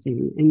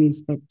witnessing, and these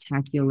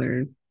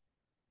spectacular,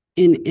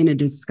 in a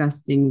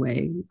disgusting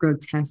way,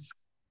 grotesque,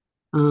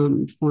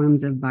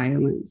 forms of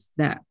violence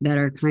that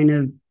are kind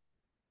of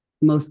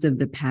most of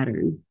the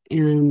pattern.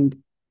 And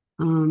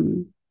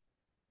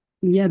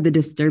yeah, the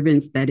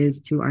disturbance that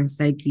is to our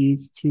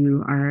psyches,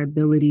 to our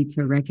ability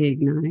to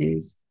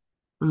recognize,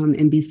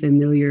 and be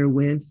familiar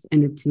with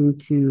and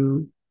attuned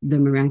to the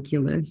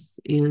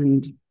miraculous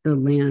and the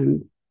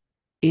land,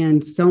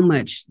 and so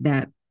much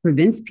that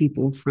prevents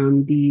people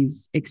from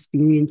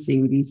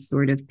experiencing these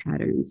sort of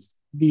patterns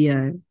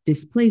via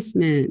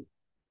displacement,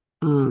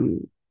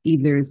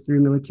 either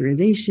through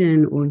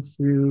militarization or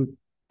through,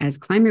 as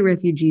climate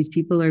refugees,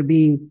 people are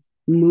being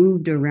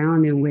moved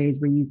around in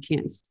ways where you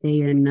can't stay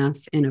enough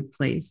in a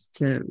place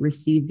to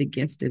receive the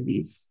gift of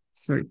these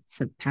sorts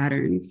of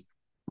patterns.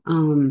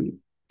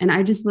 And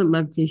I just would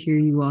love to hear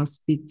you all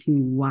speak to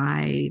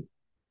why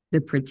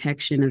the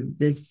protection of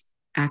this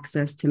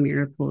access to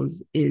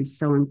miracles is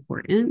so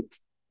important,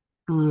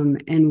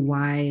 and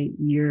why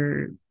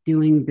you're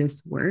doing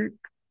this work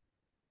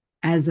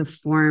as a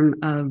form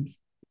of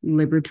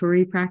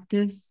liberatory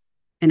practice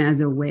and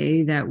as a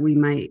way that we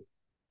might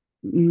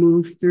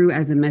move through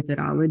as a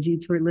methodology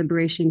toward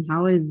liberation.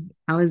 How is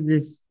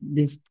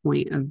this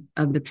point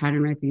of the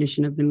pattern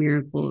recognition of the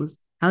miracles,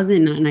 how is it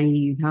not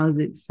naive, how is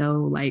it so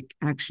like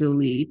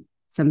actually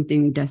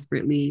something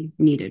desperately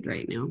needed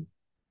right now?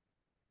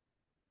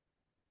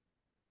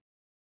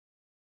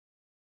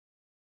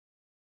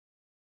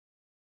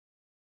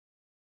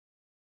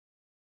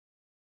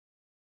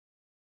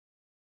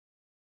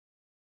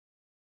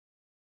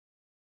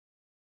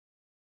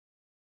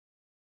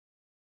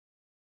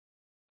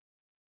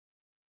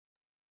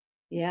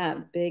 Yeah,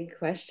 big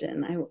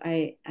question.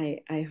 I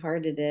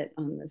hearted it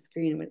on the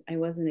screen. I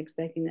wasn't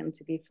expecting them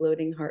to be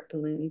floating heart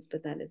balloons,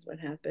 but that is what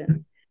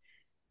happened.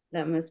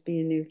 That must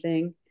be a new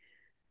thing.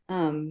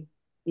 Um,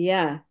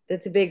 yeah,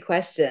 that's a big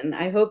question.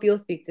 I hope you'll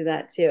speak to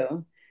that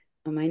too.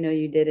 I know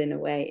you did in a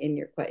way in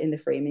your in the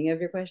framing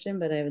of your question,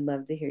 but I would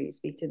love to hear you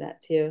speak to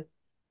that too.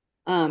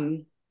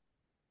 Um,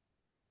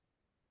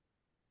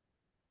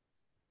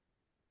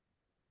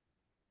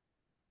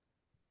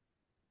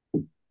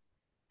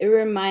 it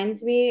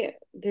reminds me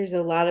there's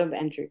a lot of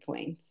entry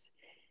points.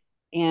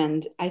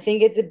 And I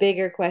think it's a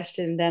bigger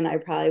question than I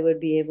probably would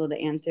be able to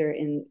answer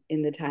in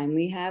the time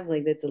we have.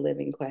 Like that's a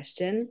living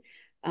question.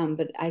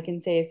 But I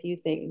can say a few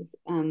things.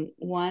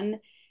 One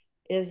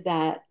is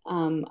that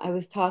I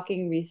was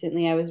talking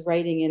recently. I was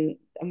writing in.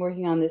 I'm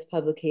working on this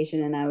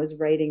publication, and I was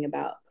writing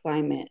about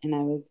climate, and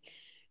I was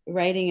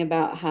writing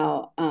about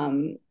how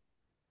kind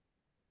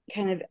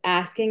of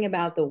asking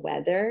about the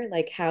weather,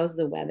 like how's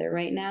the weather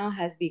right now,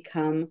 has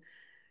become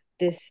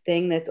this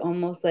thing that's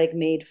almost like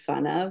made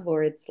fun of,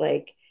 or it's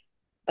like,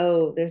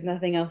 oh, there's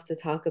nothing else to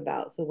talk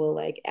about, so we'll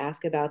like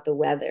ask about the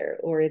weather,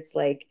 or it's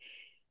like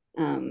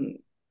um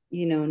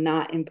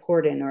not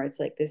important, or it's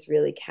like this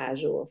really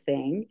casual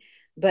thing,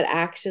 but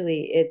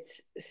actually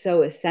it's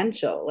so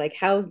essential. Like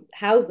how's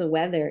the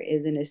weather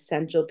is an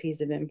essential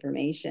piece of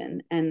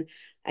information. And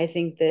I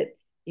think that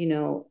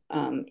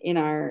in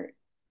our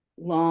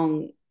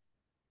long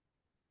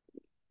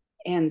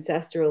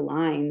ancestral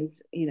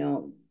lines,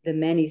 the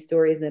many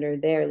stories that are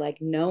there, like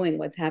knowing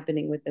what's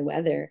happening with the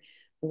weather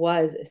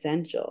was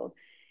essential.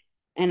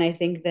 And I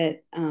think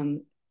that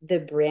the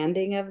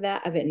branding of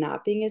that, of it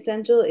not being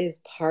essential, is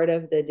part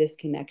of the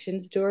disconnection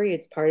story.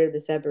 It's part of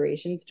the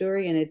separation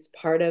story. And it's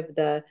part of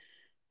the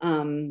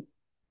um,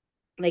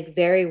 like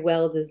very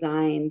well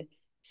designed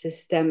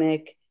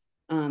systemic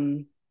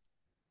um,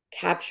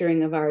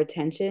 capturing of our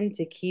attention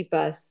to keep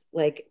us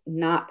like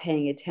not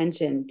paying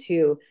attention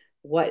to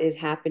what is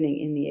happening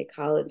in the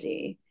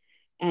ecology,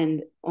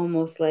 and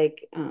almost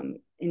like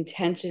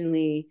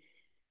intentionally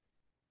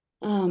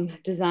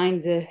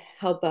designed to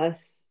help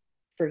us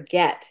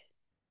forget,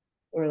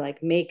 or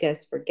like make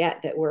us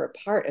forget that we're a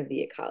part of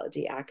the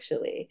ecology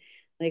actually.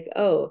 Like,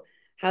 oh,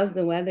 how's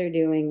the weather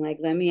doing? Like,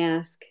 let me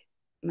ask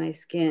my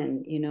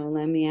skin,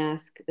 let me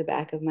ask the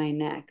back of my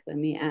neck, let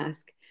me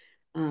ask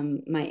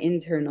my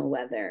internal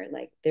weather.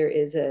 Like there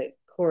is a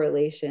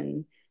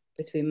correlation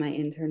between my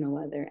internal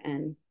weather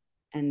and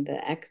the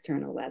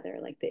external weather,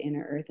 like the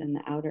inner earth and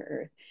the outer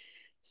earth.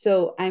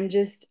 So I'm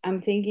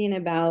thinking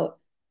about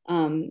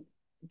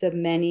the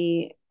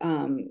many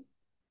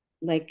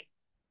like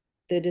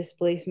the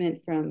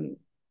displacement from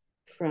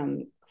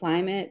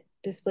climate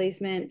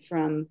displacement,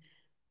 from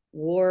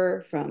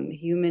war, from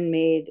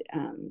human-made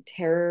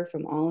terror,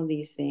 from all of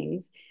these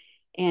things,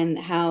 and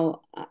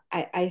how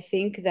I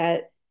think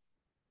that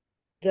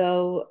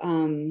though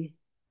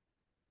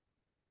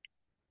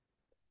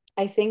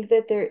I think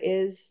that there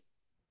is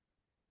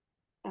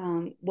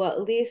well,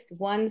 at least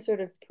one sort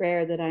of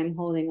prayer that I'm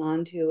holding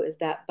on to is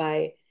that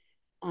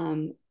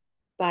um,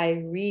 by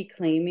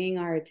reclaiming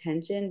our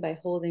attention, by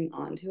holding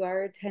on to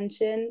our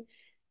attention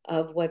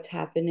of what's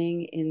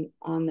happening in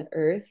on the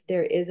earth,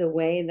 there is a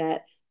way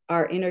that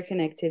our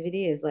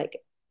interconnectivity is like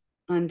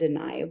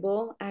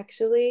undeniable,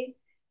 actually.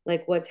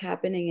 Like what's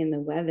happening in the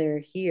weather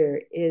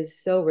here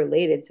is so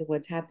related to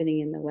what's happening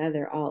in the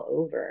weather all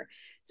over.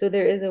 So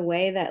there is a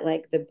way that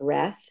like the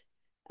breath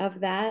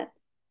of that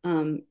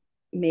um,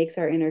 makes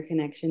our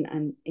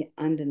interconnection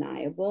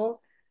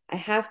undeniable. I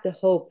have to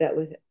hope that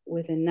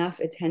with enough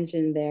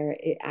attention there,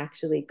 it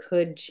actually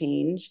could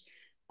change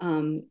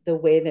the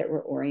way that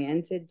we're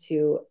oriented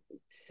to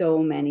so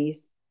many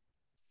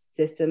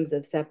systems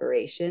of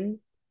separation,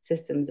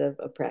 systems of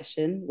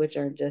oppression, which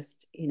are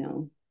just,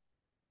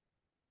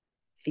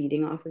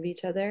 feeding off of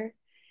each other.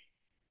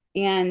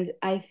 And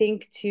I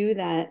think too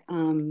that,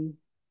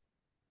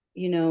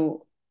 you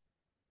know,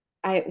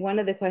 one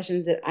of the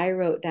questions that I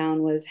wrote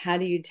down was, how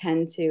do you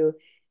tend to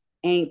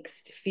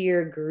angst,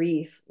 fear,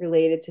 grief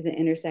related to the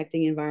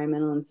intersecting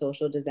environmental and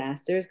social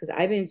disasters? Because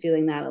I've been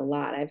feeling that a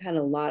lot. I've had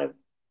a lot of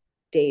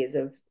days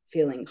of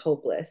feeling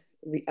hopeless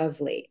of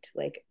late,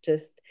 like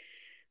just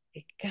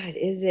like, God,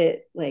 is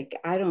it like,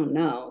 I don't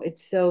know.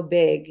 It's so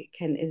big.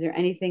 Is there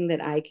anything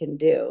that I can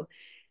do?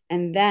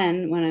 And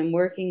then when I'm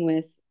working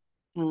with,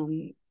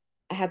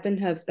 I happen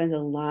to have spent a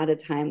lot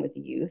of time with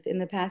youth in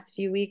the past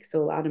few weeks.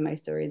 So a lot of my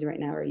stories right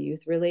now are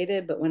youth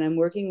related. But when I'm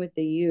working with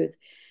the youth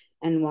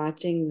and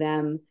watching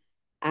them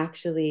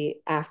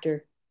actually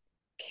after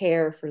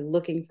care for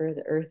looking for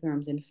the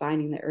earthworms and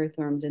finding the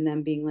earthworms and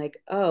then being like,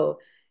 oh,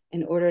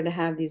 in order to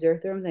have these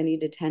earthworms, I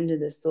need to tend to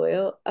the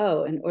soil.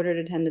 Oh, in order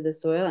to tend to the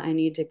soil, I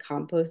need to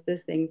compost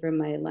this thing from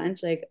my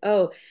lunch. Like,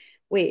 oh,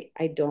 wait,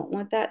 I don't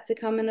want that to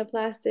come in a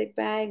plastic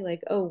bag.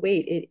 Like, oh,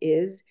 wait, it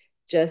is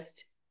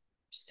just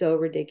so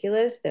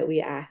ridiculous that we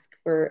ask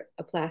for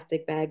a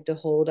plastic bag to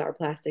hold our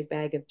plastic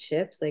bag of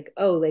chips. Like,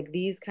 oh, like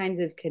these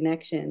kinds of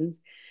connections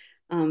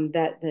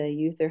that the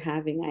youth are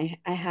having,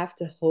 I have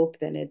to hope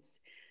that it's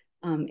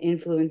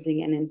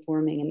influencing and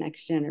informing a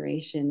next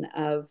generation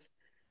of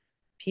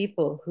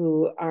people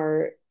who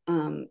are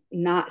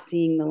not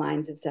seeing the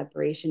lines of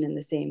separation in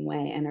the same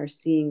way and are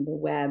seeing the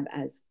web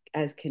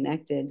as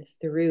connected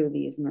through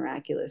these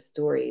miraculous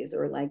stories,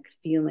 or like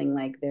feeling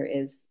like there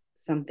is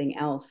something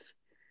else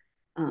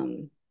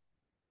um,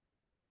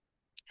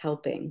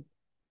 helping.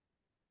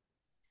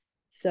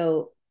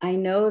 So I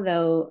know,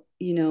 though,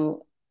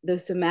 the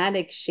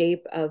somatic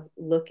shape of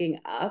looking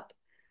up,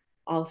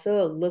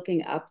 also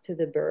looking up to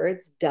the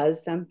birds,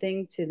 does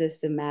something to the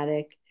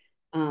somatic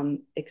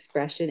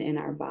expression in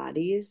our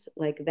bodies.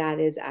 Like that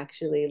is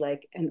actually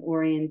like an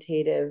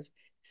orientative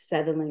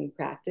settling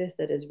practice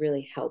that is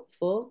really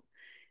helpful.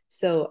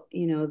 So,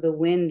 the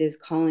wind is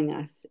calling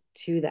us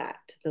to that,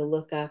 the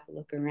look up,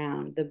 look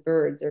around. The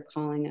birds are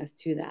calling us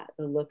to that,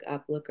 the look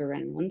up, look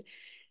around.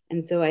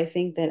 And so I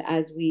think that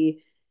as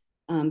we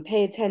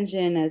pay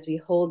attention, as we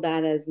hold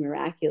that as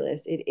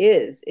miraculous, it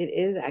is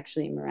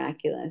actually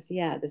miraculous.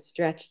 Yeah, the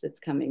stretch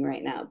that's coming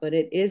right now, but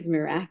it is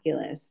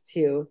miraculous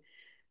to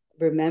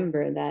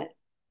remember that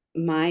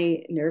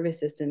my nervous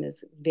system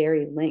is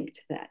very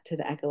linked to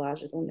the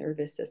ecological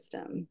nervous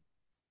system.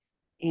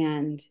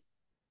 And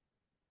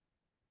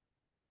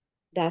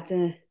that's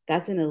an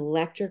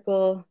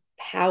electrical,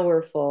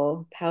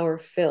 powerful,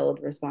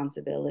 power-filled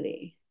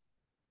responsibility.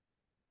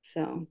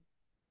 So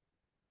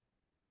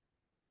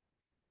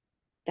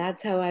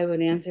that's how I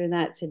would answer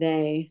that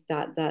today,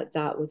 dot, dot,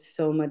 dot, with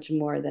so much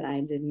more that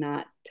I did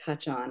not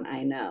touch on.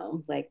 I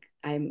know, like,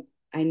 I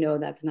know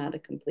that's not a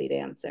complete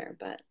answer,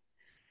 but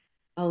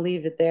I'll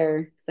leave it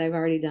there because I've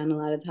already done a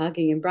lot of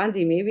talking. And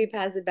Bronte, maybe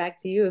pass it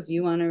back to you if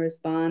you want to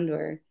respond,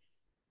 or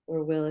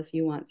Will, if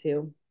you want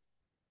to.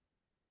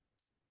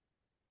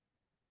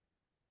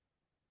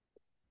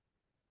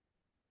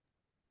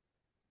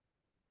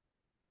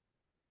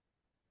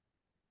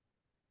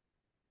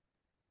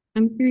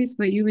 I'm curious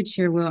what you would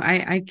share, Will.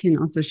 I can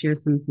also share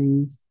some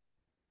things.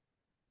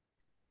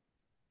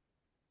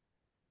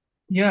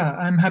 Yeah,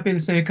 I'm happy to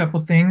say a couple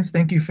things.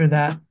 Thank you for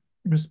that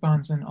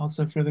response and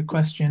also for the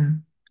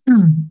question.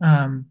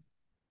 Um,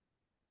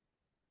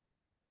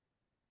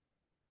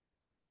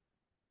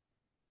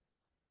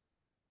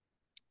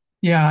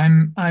 yeah,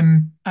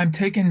 I'm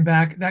taken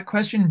back. That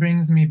question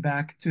brings me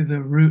back to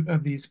the root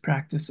of these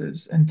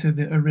practices and to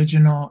the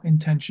original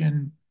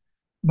intention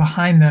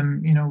behind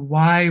them,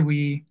 why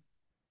we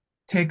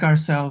take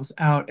ourselves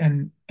out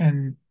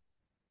and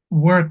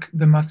work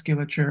the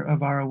musculature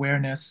of our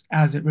awareness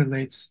as it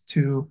relates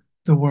to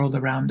the world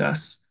around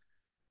us.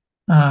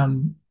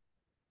 Um,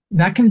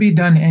 that can be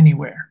done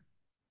anywhere.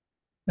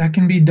 That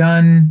can be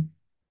done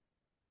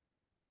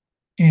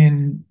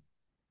in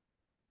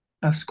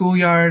a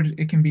schoolyard.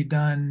 It can be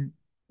done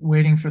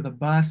waiting for the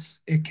bus.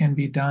 It can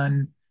be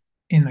done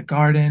in the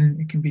garden.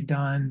 It can be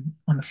done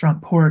on the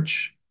front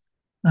porch.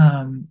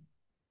 Um,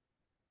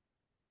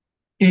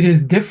 it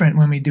is different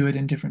when we do it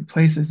in different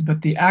places,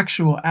 but the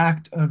actual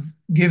act of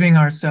giving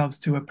ourselves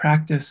to a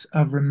practice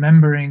of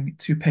remembering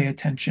to pay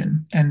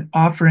attention and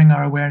offering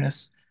our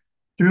awareness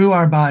through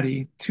our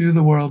body to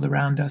the world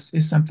around us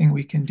is something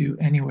we can do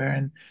anywhere.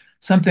 And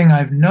something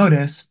I've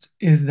noticed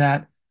is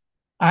that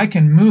I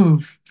can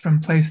move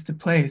from place to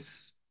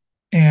place,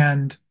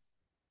 and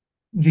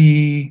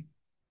the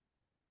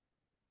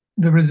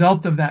the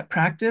result of that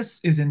practice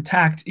is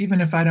intact,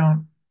 even if I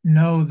don't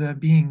know the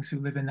beings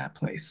who live in that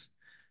place.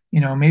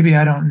 Maybe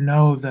I don't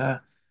know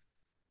the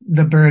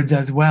birds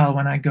as well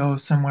when I go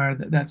somewhere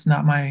that's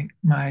not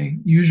my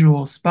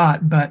usual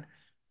spot, but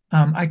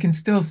I can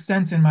still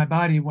sense in my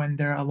body when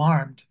they're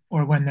alarmed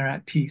or when they're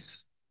at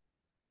peace.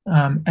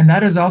 And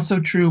that is also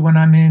true when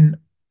I'm in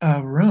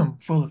a room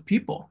full of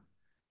people.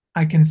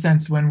 I can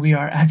sense when we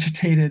are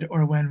agitated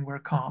or when we're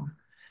calm.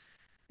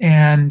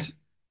 And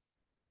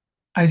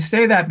I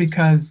say that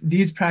because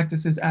these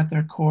practices at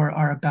their core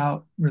are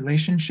about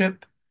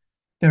relationship,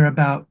 they're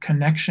about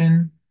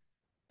connection,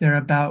 they're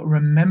about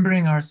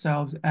remembering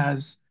ourselves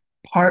as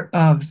part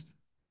of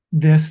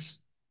this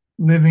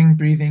living,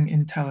 breathing,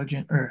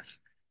 intelligent earth,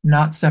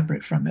 not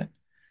separate from it.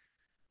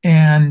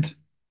 And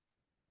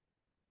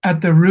at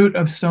the root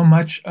of so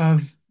much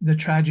of the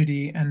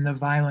tragedy and the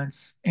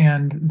violence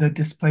and the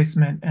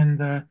displacement and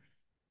the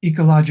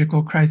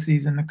ecological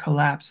crises and the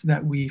collapse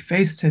that we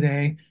face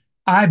today,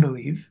 I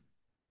believe,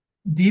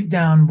 deep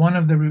down, one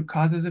of the root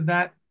causes of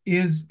that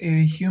is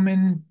a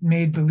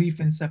human-made belief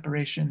in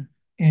separation,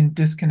 in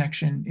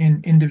disconnection,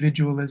 in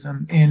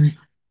individualism, in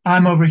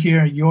I'm over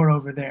here, you're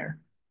over there.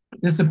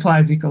 This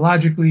applies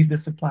ecologically,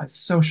 this applies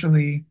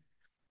socially,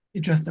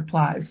 it just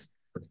applies.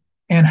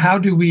 And how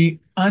do we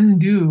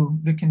undo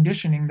the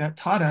conditioning that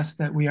taught us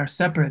that we are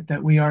separate,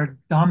 that we are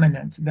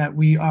dominant, that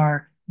we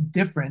are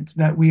different,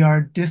 that we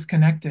are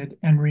disconnected,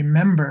 and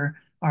remember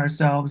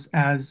ourselves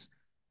as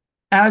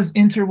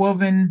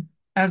interwoven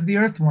as the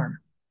earthworm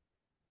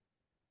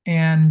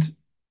and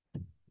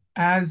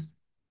as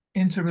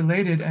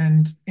interrelated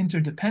and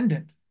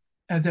interdependent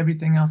as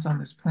everything else on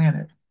this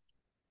planet.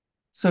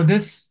 So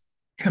this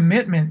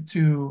commitment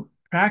to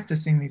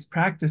practicing these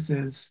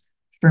practices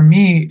for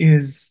me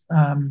is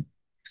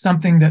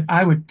something that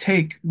I would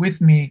take with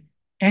me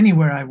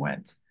anywhere I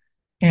went.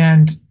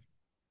 And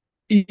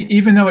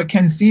even though it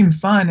can seem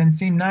fun and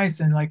seem nice,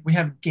 and like we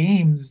have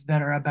games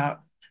that are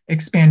about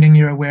expanding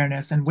your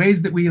awareness and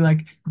ways that we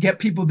like get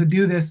people to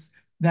do this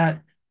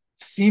that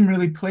seem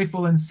really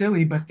playful and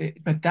silly, but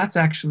that's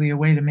actually a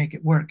way to make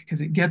it work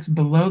because it gets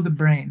below the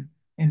brain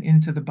and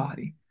into the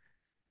body.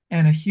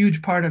 And a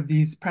huge part of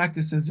these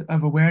practices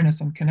of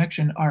awareness and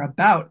connection are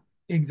about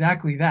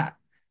exactly that.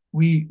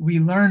 We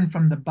learn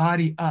from the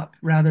body up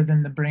rather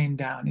than the brain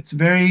down. It's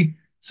very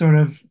sort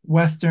of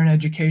Western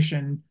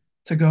education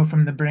to go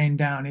from the brain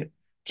down. It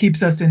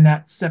keeps us in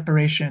that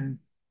separation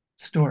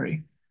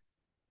story.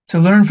 To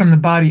learn from the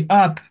body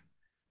up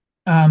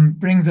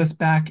brings us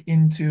back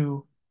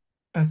into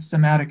a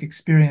somatic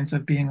experience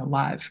of being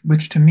alive,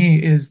 which to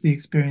me is the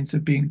experience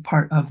of being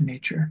part of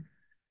nature.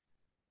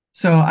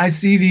 So I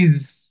see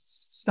these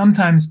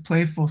sometimes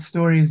playful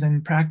stories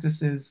and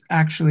practices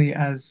actually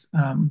as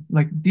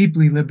like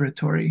deeply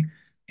liberatory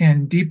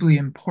and deeply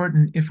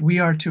important if we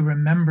are to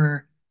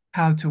remember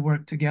how to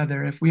work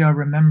together, if we are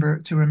remember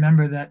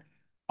that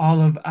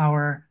all of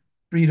our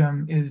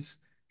freedom is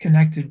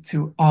connected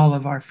to all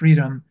of our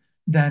freedom,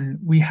 then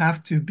we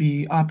have to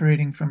be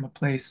operating from a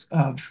place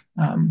of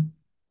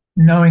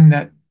knowing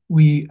that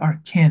we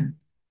are kin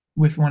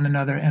with one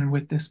another and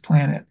with this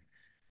planet.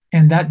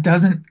 And that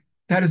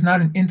is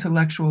not an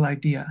intellectual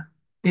idea.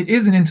 It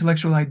is an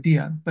intellectual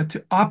idea, but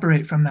to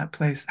operate from that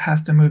place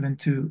has to move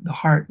into the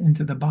heart,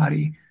 into the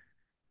body.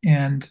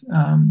 And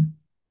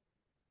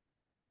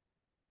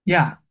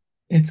yeah,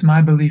 it's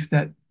my belief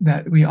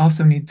that we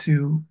also need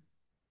to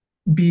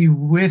be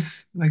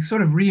with, like,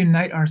 sort of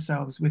reunite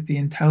ourselves with the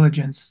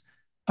intelligence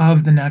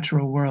of the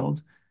natural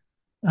world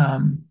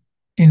um,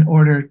 in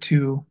order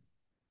to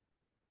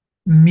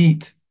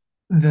meet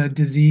the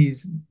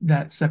disease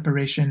that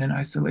separation and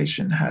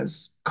isolation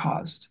has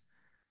caused.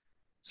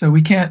 So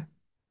we can't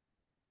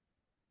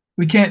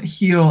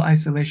heal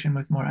isolation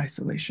with more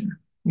isolation.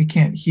 We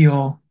can't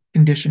heal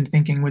conditioned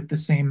thinking with the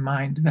same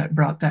mind that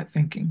brought that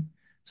thinking.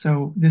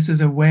 So this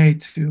is a way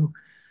to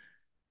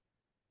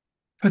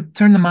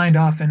turn the mind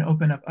off and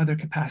open up other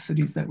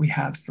capacities that we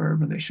have for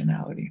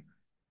relationality.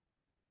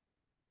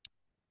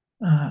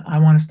 I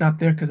want to stop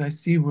there because I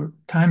see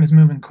time is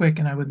moving quick,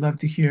 and I would love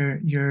to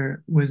hear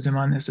your wisdom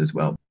on this as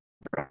well,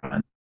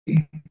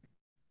 Brontë.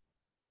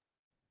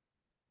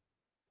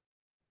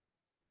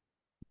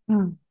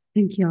 Oh,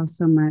 thank you all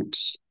so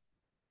much.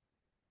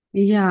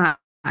 Yeah,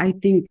 I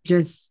think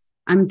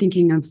I'm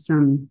thinking of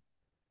some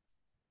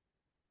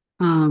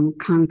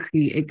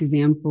concrete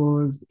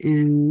examples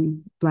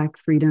in Black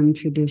freedom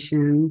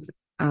traditions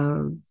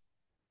of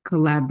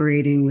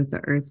collaborating with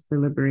the earth for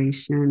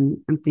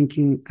liberation. I'm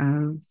thinking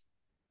of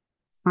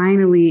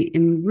finally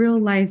in real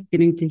life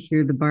getting to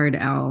hear the barred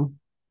owl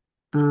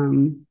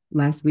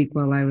last week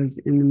while I was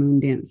in the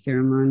moon dance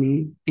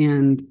ceremony.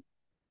 And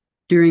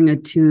during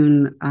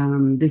Attune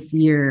this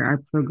year,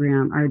 our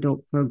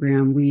adult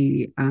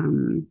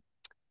program,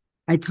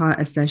 I taught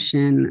a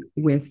session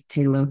with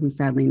Tayla, who's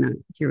sadly not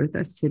here with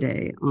us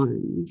today,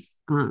 on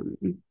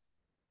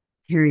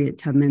Harriet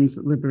Tubman's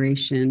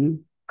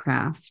liberation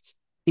craft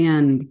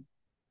and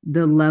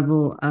the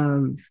level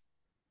of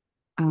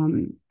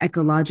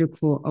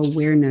ecological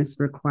awareness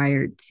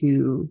required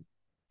to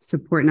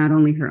support not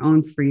only her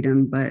own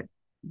freedom, but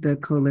the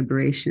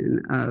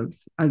co-liberation of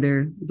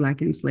other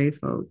Black enslaved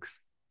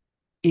folks.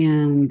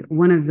 And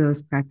one of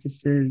those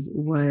practices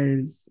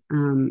was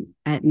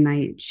at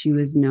night, she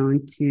was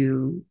known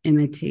to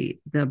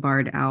imitate the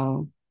barred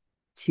owl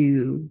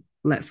to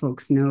let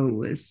folks know it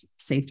was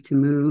safe to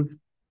move.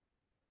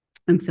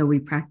 And so we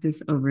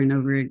practiced over and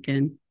over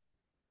again.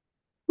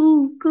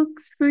 Who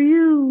cooks for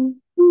you?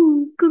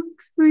 Who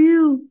cooks for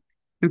you?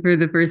 And for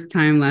the first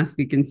time last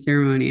week in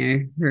ceremony,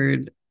 I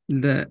heard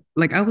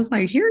I was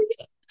like, Harriet,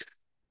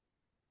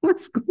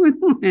 what's going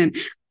on?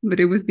 But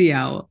it was the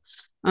owl.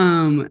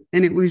 And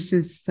it was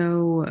just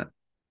so,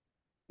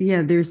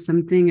 yeah, there's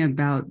something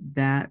about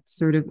that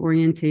sort of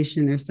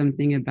orientation. There's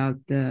something about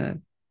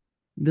the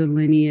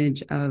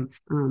lineage of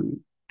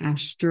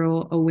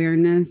astral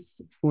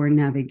awareness for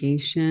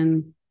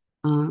navigation,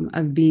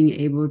 of being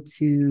able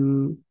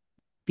to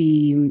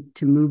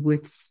move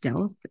with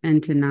stealth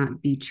and to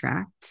not be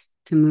tracked,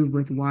 to move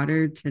with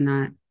water, to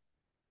not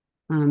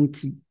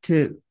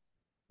to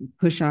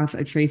push off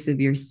a trace of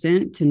your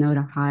scent, to know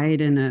to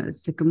hide in a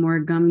sycamore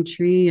gum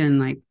tree and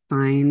like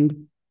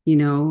find,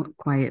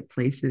 quiet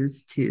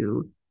places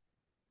to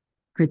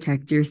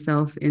protect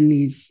yourself in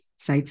these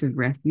sites of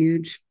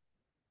refuge.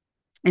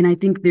 And I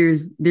think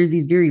there's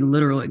these very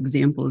literal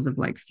examples of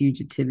like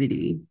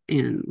fugitivity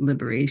and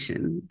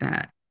liberation,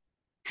 that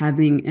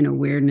having an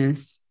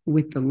awareness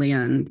with the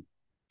land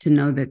to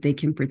know that they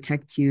can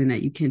protect you and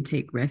that you can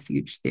take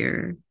refuge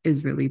there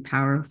is really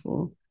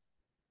powerful.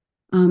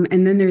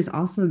 And then there's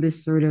also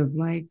this sort of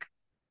like,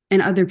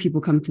 and other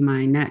people come to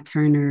mind, Nat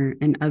Turner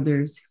and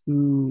others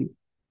who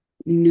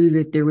knew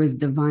that there was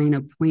divine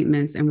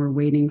appointments and were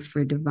waiting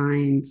for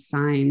divine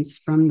signs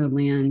from the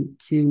land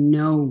to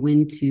know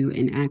when to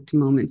enact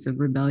moments of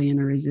rebellion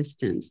or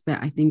resistance,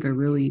 that I think are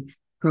really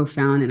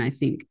profound, and I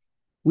think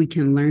we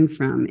can learn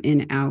from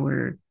in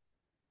our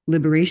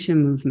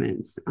liberation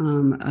movements,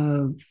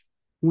 of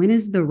when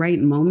is the right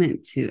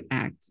moment to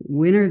act?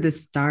 When are the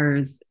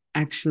stars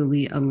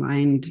actually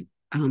aligned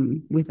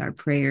with our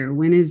prayer?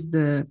 When is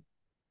the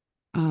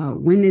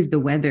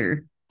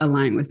weather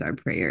aligned with our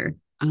prayer?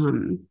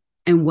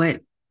 And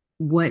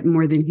what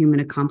more than human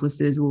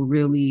accomplices will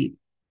really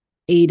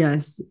aid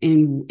us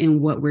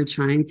in what we're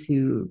trying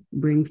to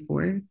bring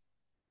forth?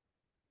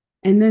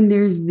 And then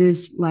there's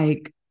this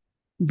like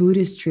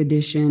Buddhist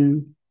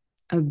tradition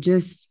of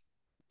just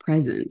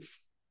presence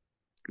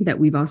that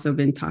we've also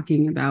been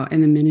talking about,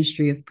 and the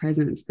ministry of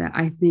presence, that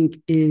I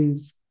think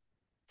is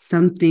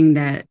something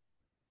that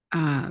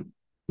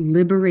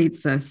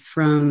liberates us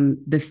from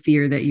the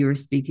fear that you were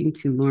speaking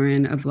to,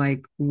 Lauren, of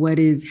like,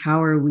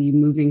 how are we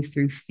moving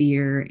through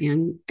fear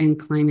and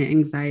climate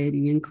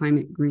anxiety and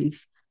climate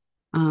grief?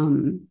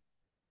 How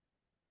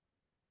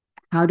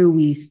do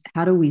we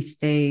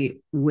stay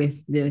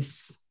with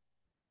this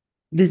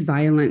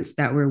violence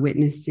that we're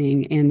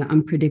witnessing, and the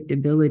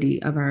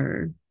unpredictability of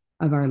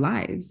our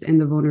lives and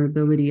the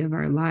vulnerability of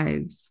our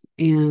lives?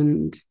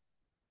 And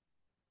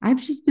I've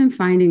just been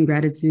finding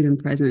gratitude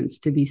and presence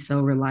to be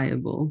so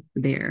reliable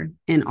there,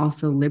 and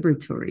also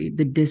liberatory,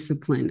 the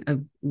discipline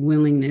of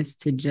willingness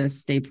to just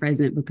stay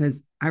present,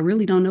 because I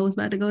really don't know what's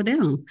about to go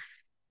down.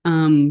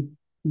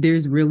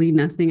 There's really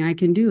nothing I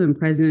can do in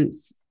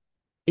presence.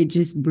 It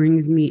just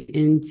brings me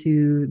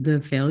into the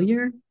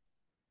failure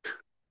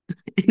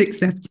and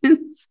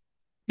acceptance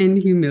and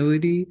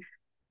humility,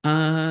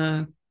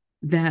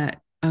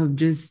 that of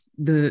just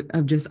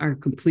our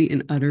complete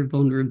and utter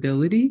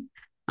vulnerability.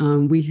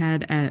 We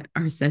had at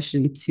our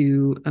session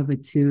 2 of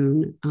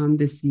Attune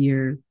this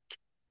year,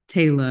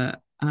 Tayla,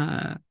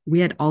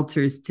 we had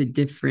altars to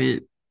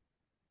different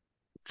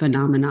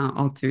phenomena,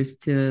 altars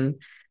to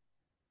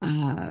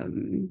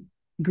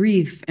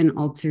grief, and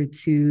altar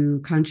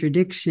to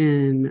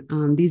contradiction,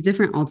 these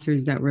different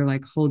altars that were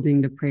like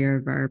holding the prayer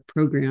of our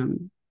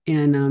program.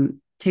 And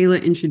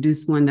Tayla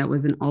introduced one that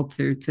was an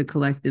altar to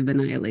collective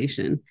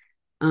annihilation,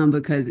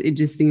 because it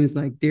just seems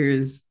like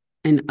there's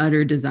an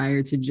utter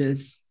desire to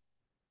just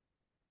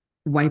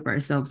wipe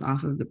ourselves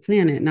off of the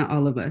planet. Not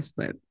all of us,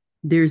 but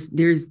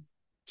there's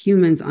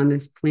humans on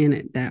this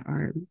planet that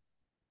are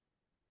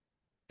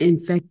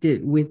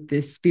infected with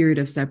this spirit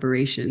of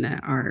separation,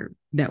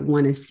 that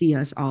want to see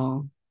us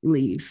all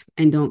leave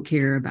and don't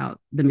care about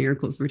the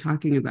miracles we're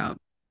talking about.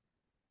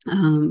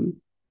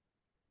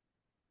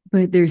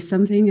 But there's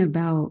something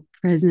about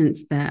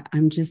presence that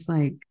I'm just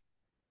like,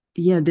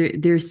 yeah,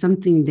 there's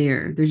something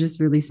there. There's just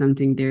really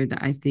something there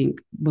that I think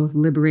both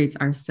liberates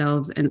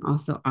ourselves and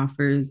also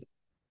offers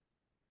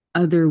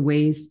other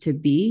ways to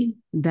be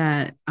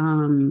that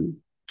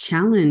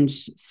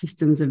challenge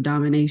systems of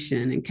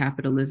domination and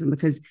capitalism,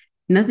 because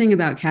nothing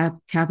about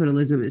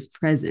capitalism is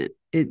present.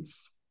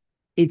 It's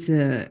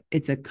a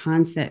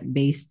concept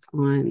based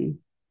on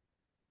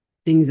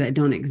things that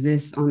don't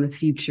exist, on the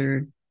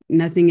future.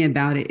 Nothing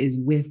about it is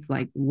with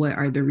like, what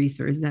are the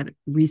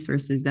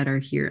resources that are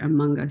here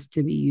among us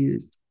to be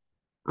used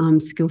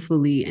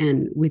skillfully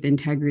and with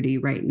integrity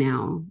right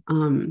now.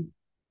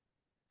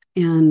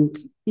 And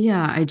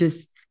yeah,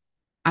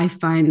 I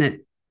find that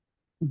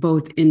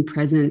both in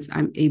presence,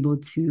 I'm able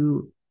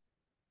to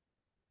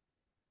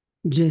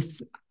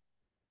just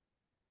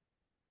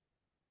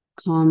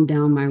calm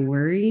down my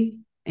worry.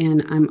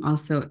 And I'm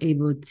also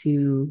able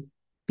to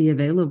be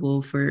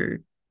available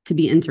to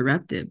be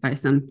interrupted by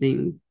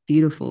something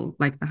beautiful,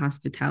 like the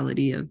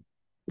hospitality of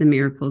the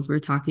miracles we're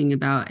talking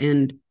about,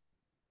 and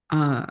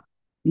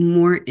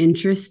more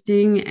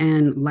interesting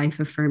and life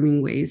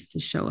affirming ways to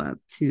show up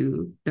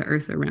to the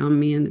earth around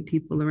me and the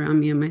people around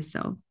me and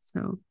myself.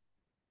 So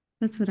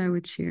that's what I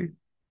would share.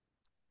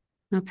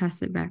 I'll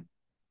pass it back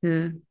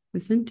to the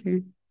center,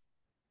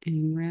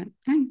 and we're at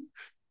time.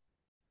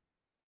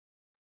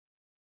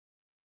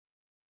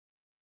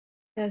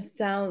 Yes,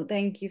 Sal,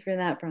 thank you for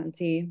that,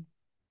 Brontë.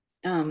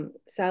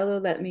 Salo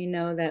let me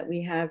know that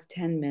we have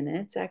 10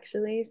 minutes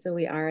actually, so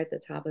we are at the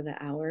top of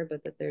the hour,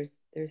 but that there's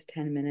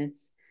 10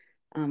 minutes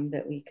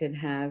that we could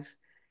have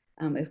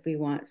if we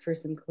want for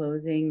some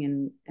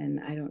closing, and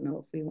I don't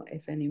know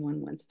if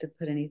anyone wants to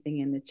put anything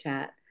in the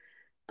chat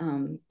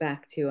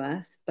back to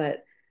us,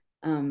 but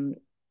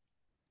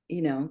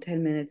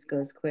 10 minutes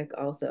goes quick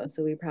also,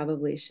 so we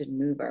probably should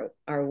move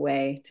our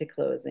way to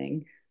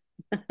closing.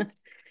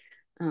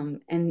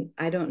 And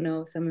I don't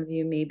know, some of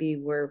you maybe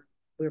we're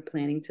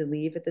planning to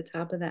leave at the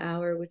top of the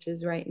hour, which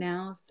is right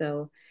now.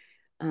 So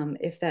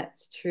if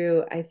that's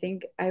true, I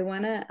think I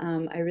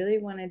really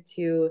wanted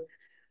to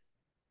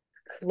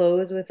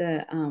close with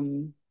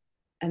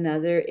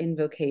another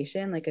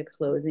invocation, like a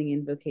closing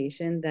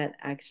invocation that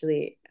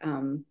actually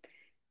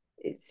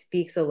it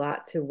speaks a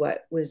lot to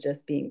what was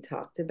just being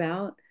talked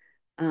about.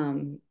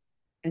 Um,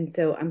 and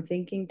so I'm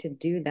thinking to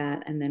do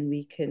that, and then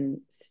we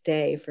can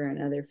stay for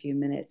another few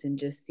minutes and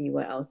just see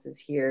what else is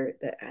here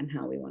and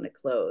how we want to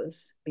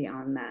close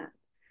beyond that.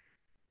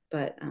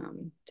 But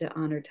to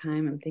honor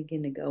time, I'm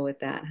thinking to go with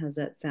that. How's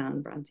that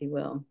sound, Bronte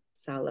Will?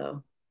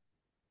 Salo.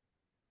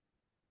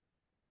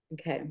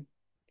 Okay.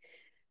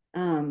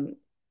 Um,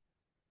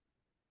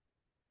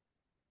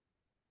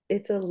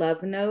 it's a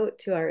love note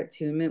to our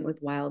attunement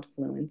with wild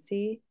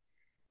fluency.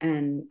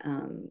 And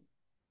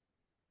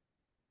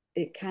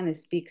it kind of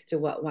speaks to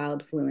what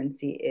wild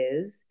fluency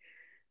is.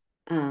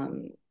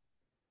 Um,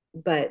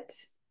 but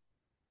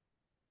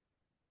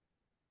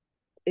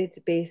it's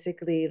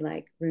basically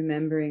like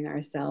remembering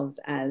ourselves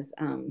as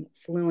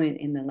fluent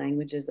in the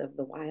languages of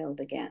the wild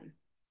again,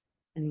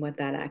 and what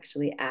that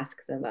actually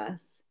asks of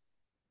us,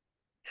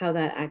 how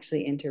that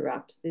actually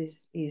interrupts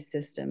these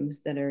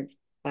systems that are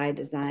by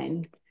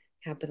design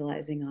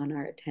capitalizing on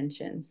our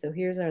attention. So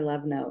here's our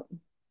love note.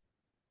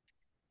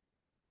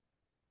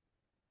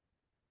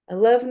 A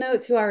love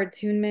note to our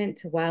attunement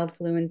to wild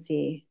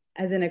fluency,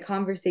 as in a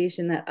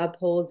conversation that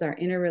upholds our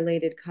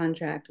interrelated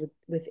contract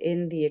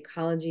within the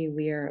ecology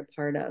we are a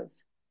part of.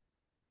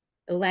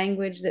 A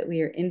language that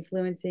we are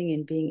influencing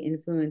and being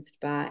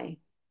influenced by,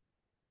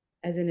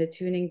 as in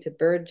attuning to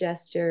bird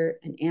gesture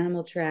and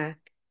animal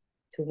track,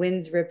 to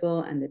wind's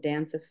ripple and the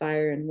dance of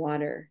fire and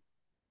water,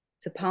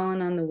 to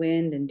pollen on the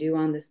wind and dew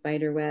on the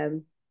spider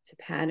web, to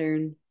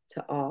pattern,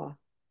 to awe.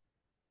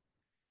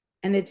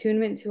 An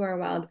attunement to our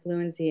wild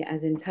fluency,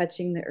 as in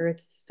touching the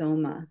earth's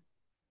soma,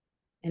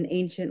 an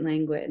ancient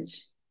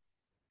language,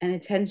 an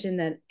attention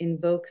that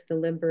invokes the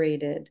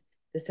liberated,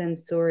 the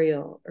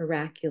sensorial,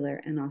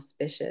 oracular, and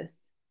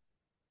auspicious,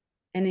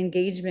 an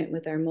engagement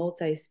with our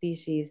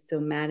multi-species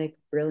somatic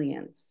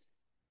brilliance,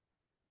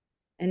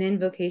 an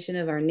invocation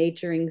of our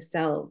naturing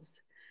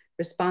selves,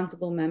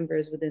 responsible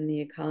members within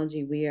the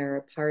ecology we are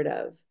a part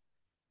of.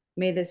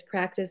 May this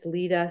practice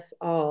lead us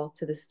all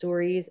to the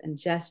stories and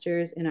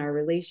gestures in our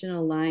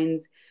relational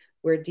lines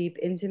where deep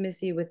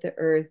intimacy with the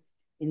earth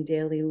in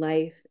daily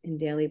life, in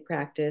daily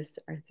practice,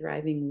 are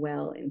thriving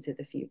well into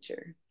the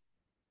future.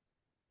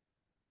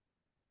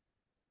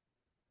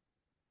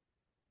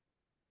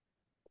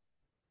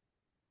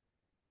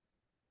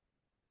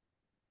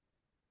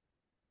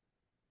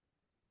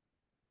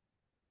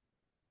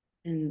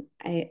 And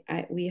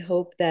we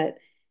hope that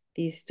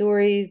these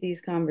stories,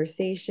 these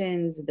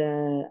conversations,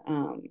 the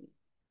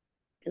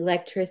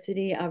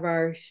electricity of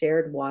our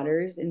shared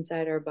waters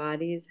inside our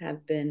bodies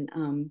have been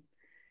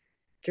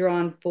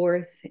drawn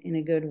forth in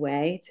a good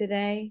way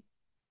today.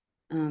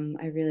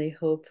 I really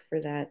hope for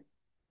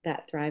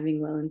that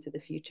thriving well into the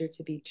future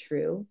to be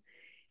true.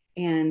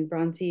 And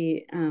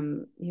Bronte,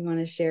 you want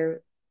to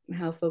share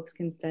how folks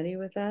can study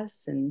with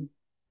us and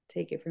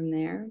take it from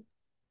there?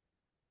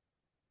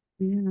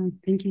 Yeah,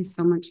 thank you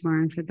so much,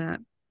 Lauren, for that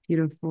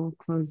beautiful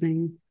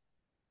closing.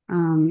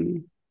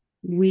 Um,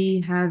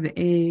 we have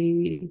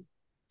a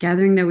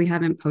gathering that we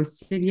haven't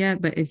posted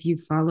yet, but if you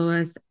follow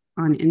us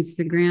on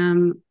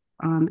Instagram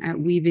at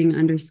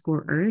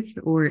weaving_earth,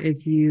 or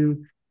if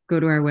you go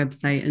to our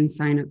website and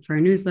sign up for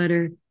our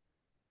newsletter,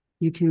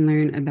 you can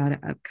learn about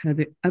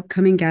an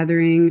upcoming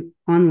gathering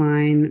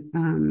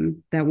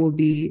online that will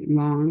be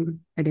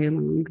a day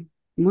long,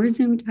 more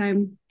Zoom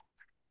time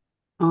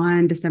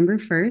on December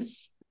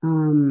 1st,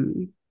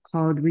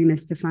 called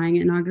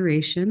Remystifying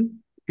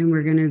Inauguration. And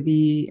we're going to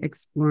be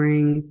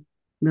exploring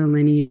the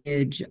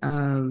lineage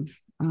of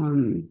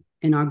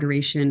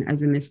inauguration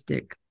as a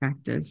mystic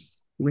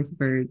practice with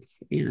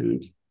birds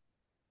and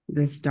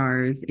the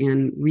stars,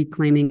 and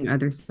reclaiming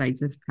other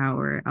sites of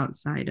power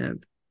outside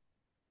of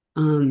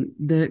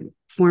the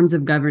forms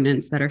of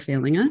governance that are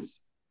failing us.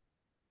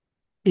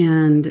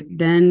 And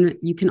then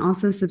you can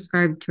also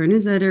subscribe to our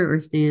newsletter or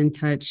stay in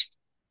touch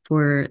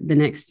for the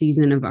next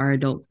season of our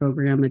adult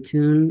program,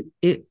 Attune.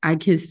 I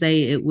can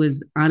say it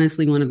was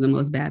honestly one of the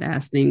most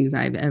badass things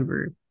I've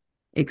ever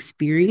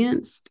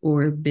experienced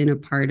or been a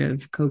part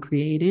of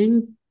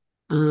co-creating.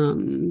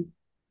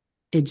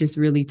 It just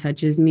really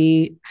touches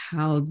me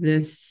how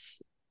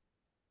this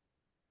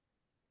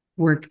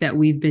work that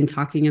we've been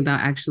talking about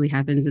actually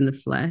happens in the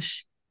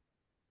flesh.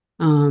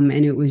 And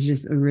it was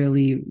just a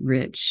really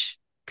rich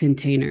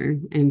container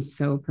and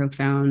so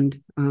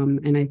profound.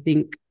 And I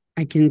think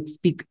I can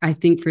speak, I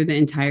think, for the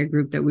entire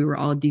group that we were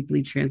all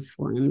deeply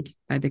transformed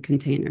by the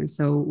container.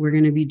 So we're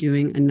going to be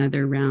doing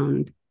another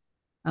round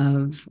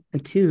of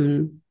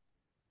Attune.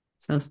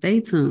 So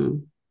stay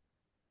tuned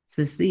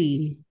to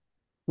see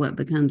what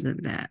becomes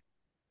of that.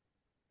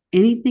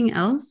 anything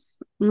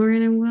else,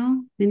 Lauren and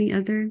Will? Any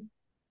other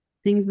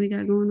things we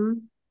got going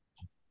on?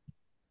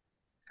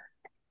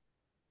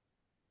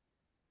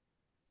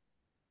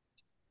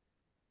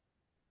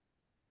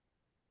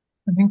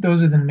 I think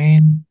those are the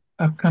main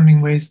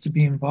upcoming ways to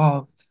be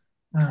involved.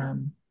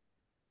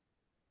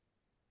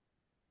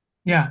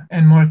 Yeah,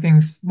 and more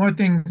things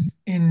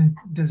in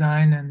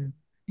design and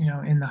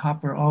in the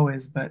hopper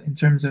always. But in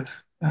terms of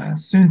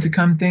soon to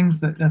come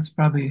things, that's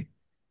probably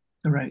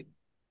the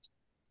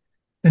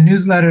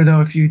newsletter.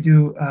 Though, if you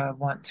do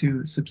want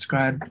to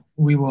subscribe,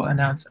 we will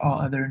announce all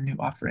other new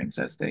offerings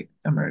as they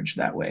emerge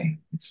that way.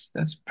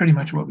 That's pretty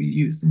much what we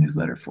use the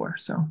newsletter for.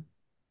 So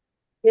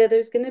Yeah,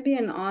 there's going to be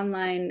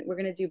we're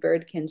going to do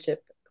bird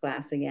kinship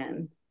class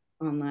again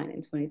online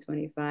in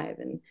 2025.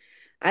 And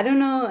I don't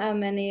know how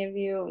many of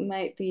you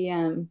might be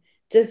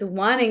just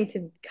wanting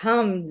to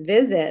come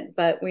visit,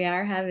 but we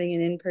are having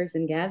an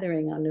in-person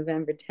gathering on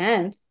November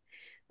 10th,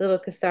 little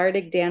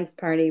cathartic dance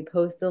party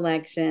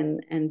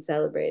post-election and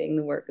celebrating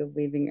the work of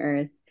Weaving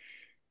Earth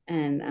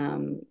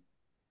and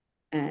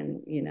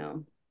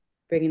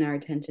bringing our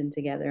attention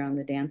together on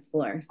the dance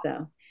floor.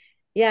 So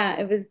yeah,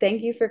 it was.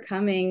 Thank you for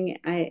coming.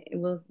 I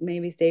will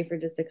maybe stay for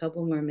just a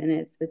couple more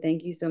minutes, but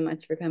thank you so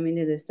much for coming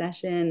to this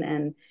session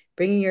and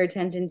bringing your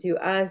attention to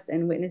us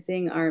and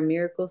witnessing our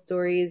miracle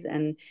stories.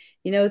 And,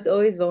 it's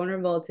always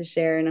vulnerable to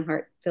share in a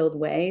heart-filled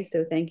way.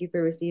 So thank you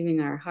for receiving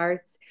our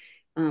hearts.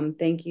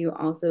 Thank you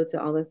also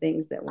to all the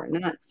things that were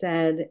not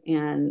said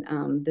and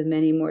the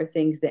many more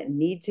things that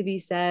need to be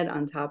said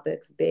on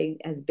topics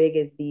big as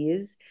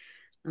these.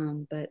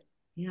 But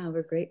yeah,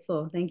 we're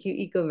grateful. Thank you,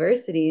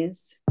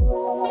 Ecoversities.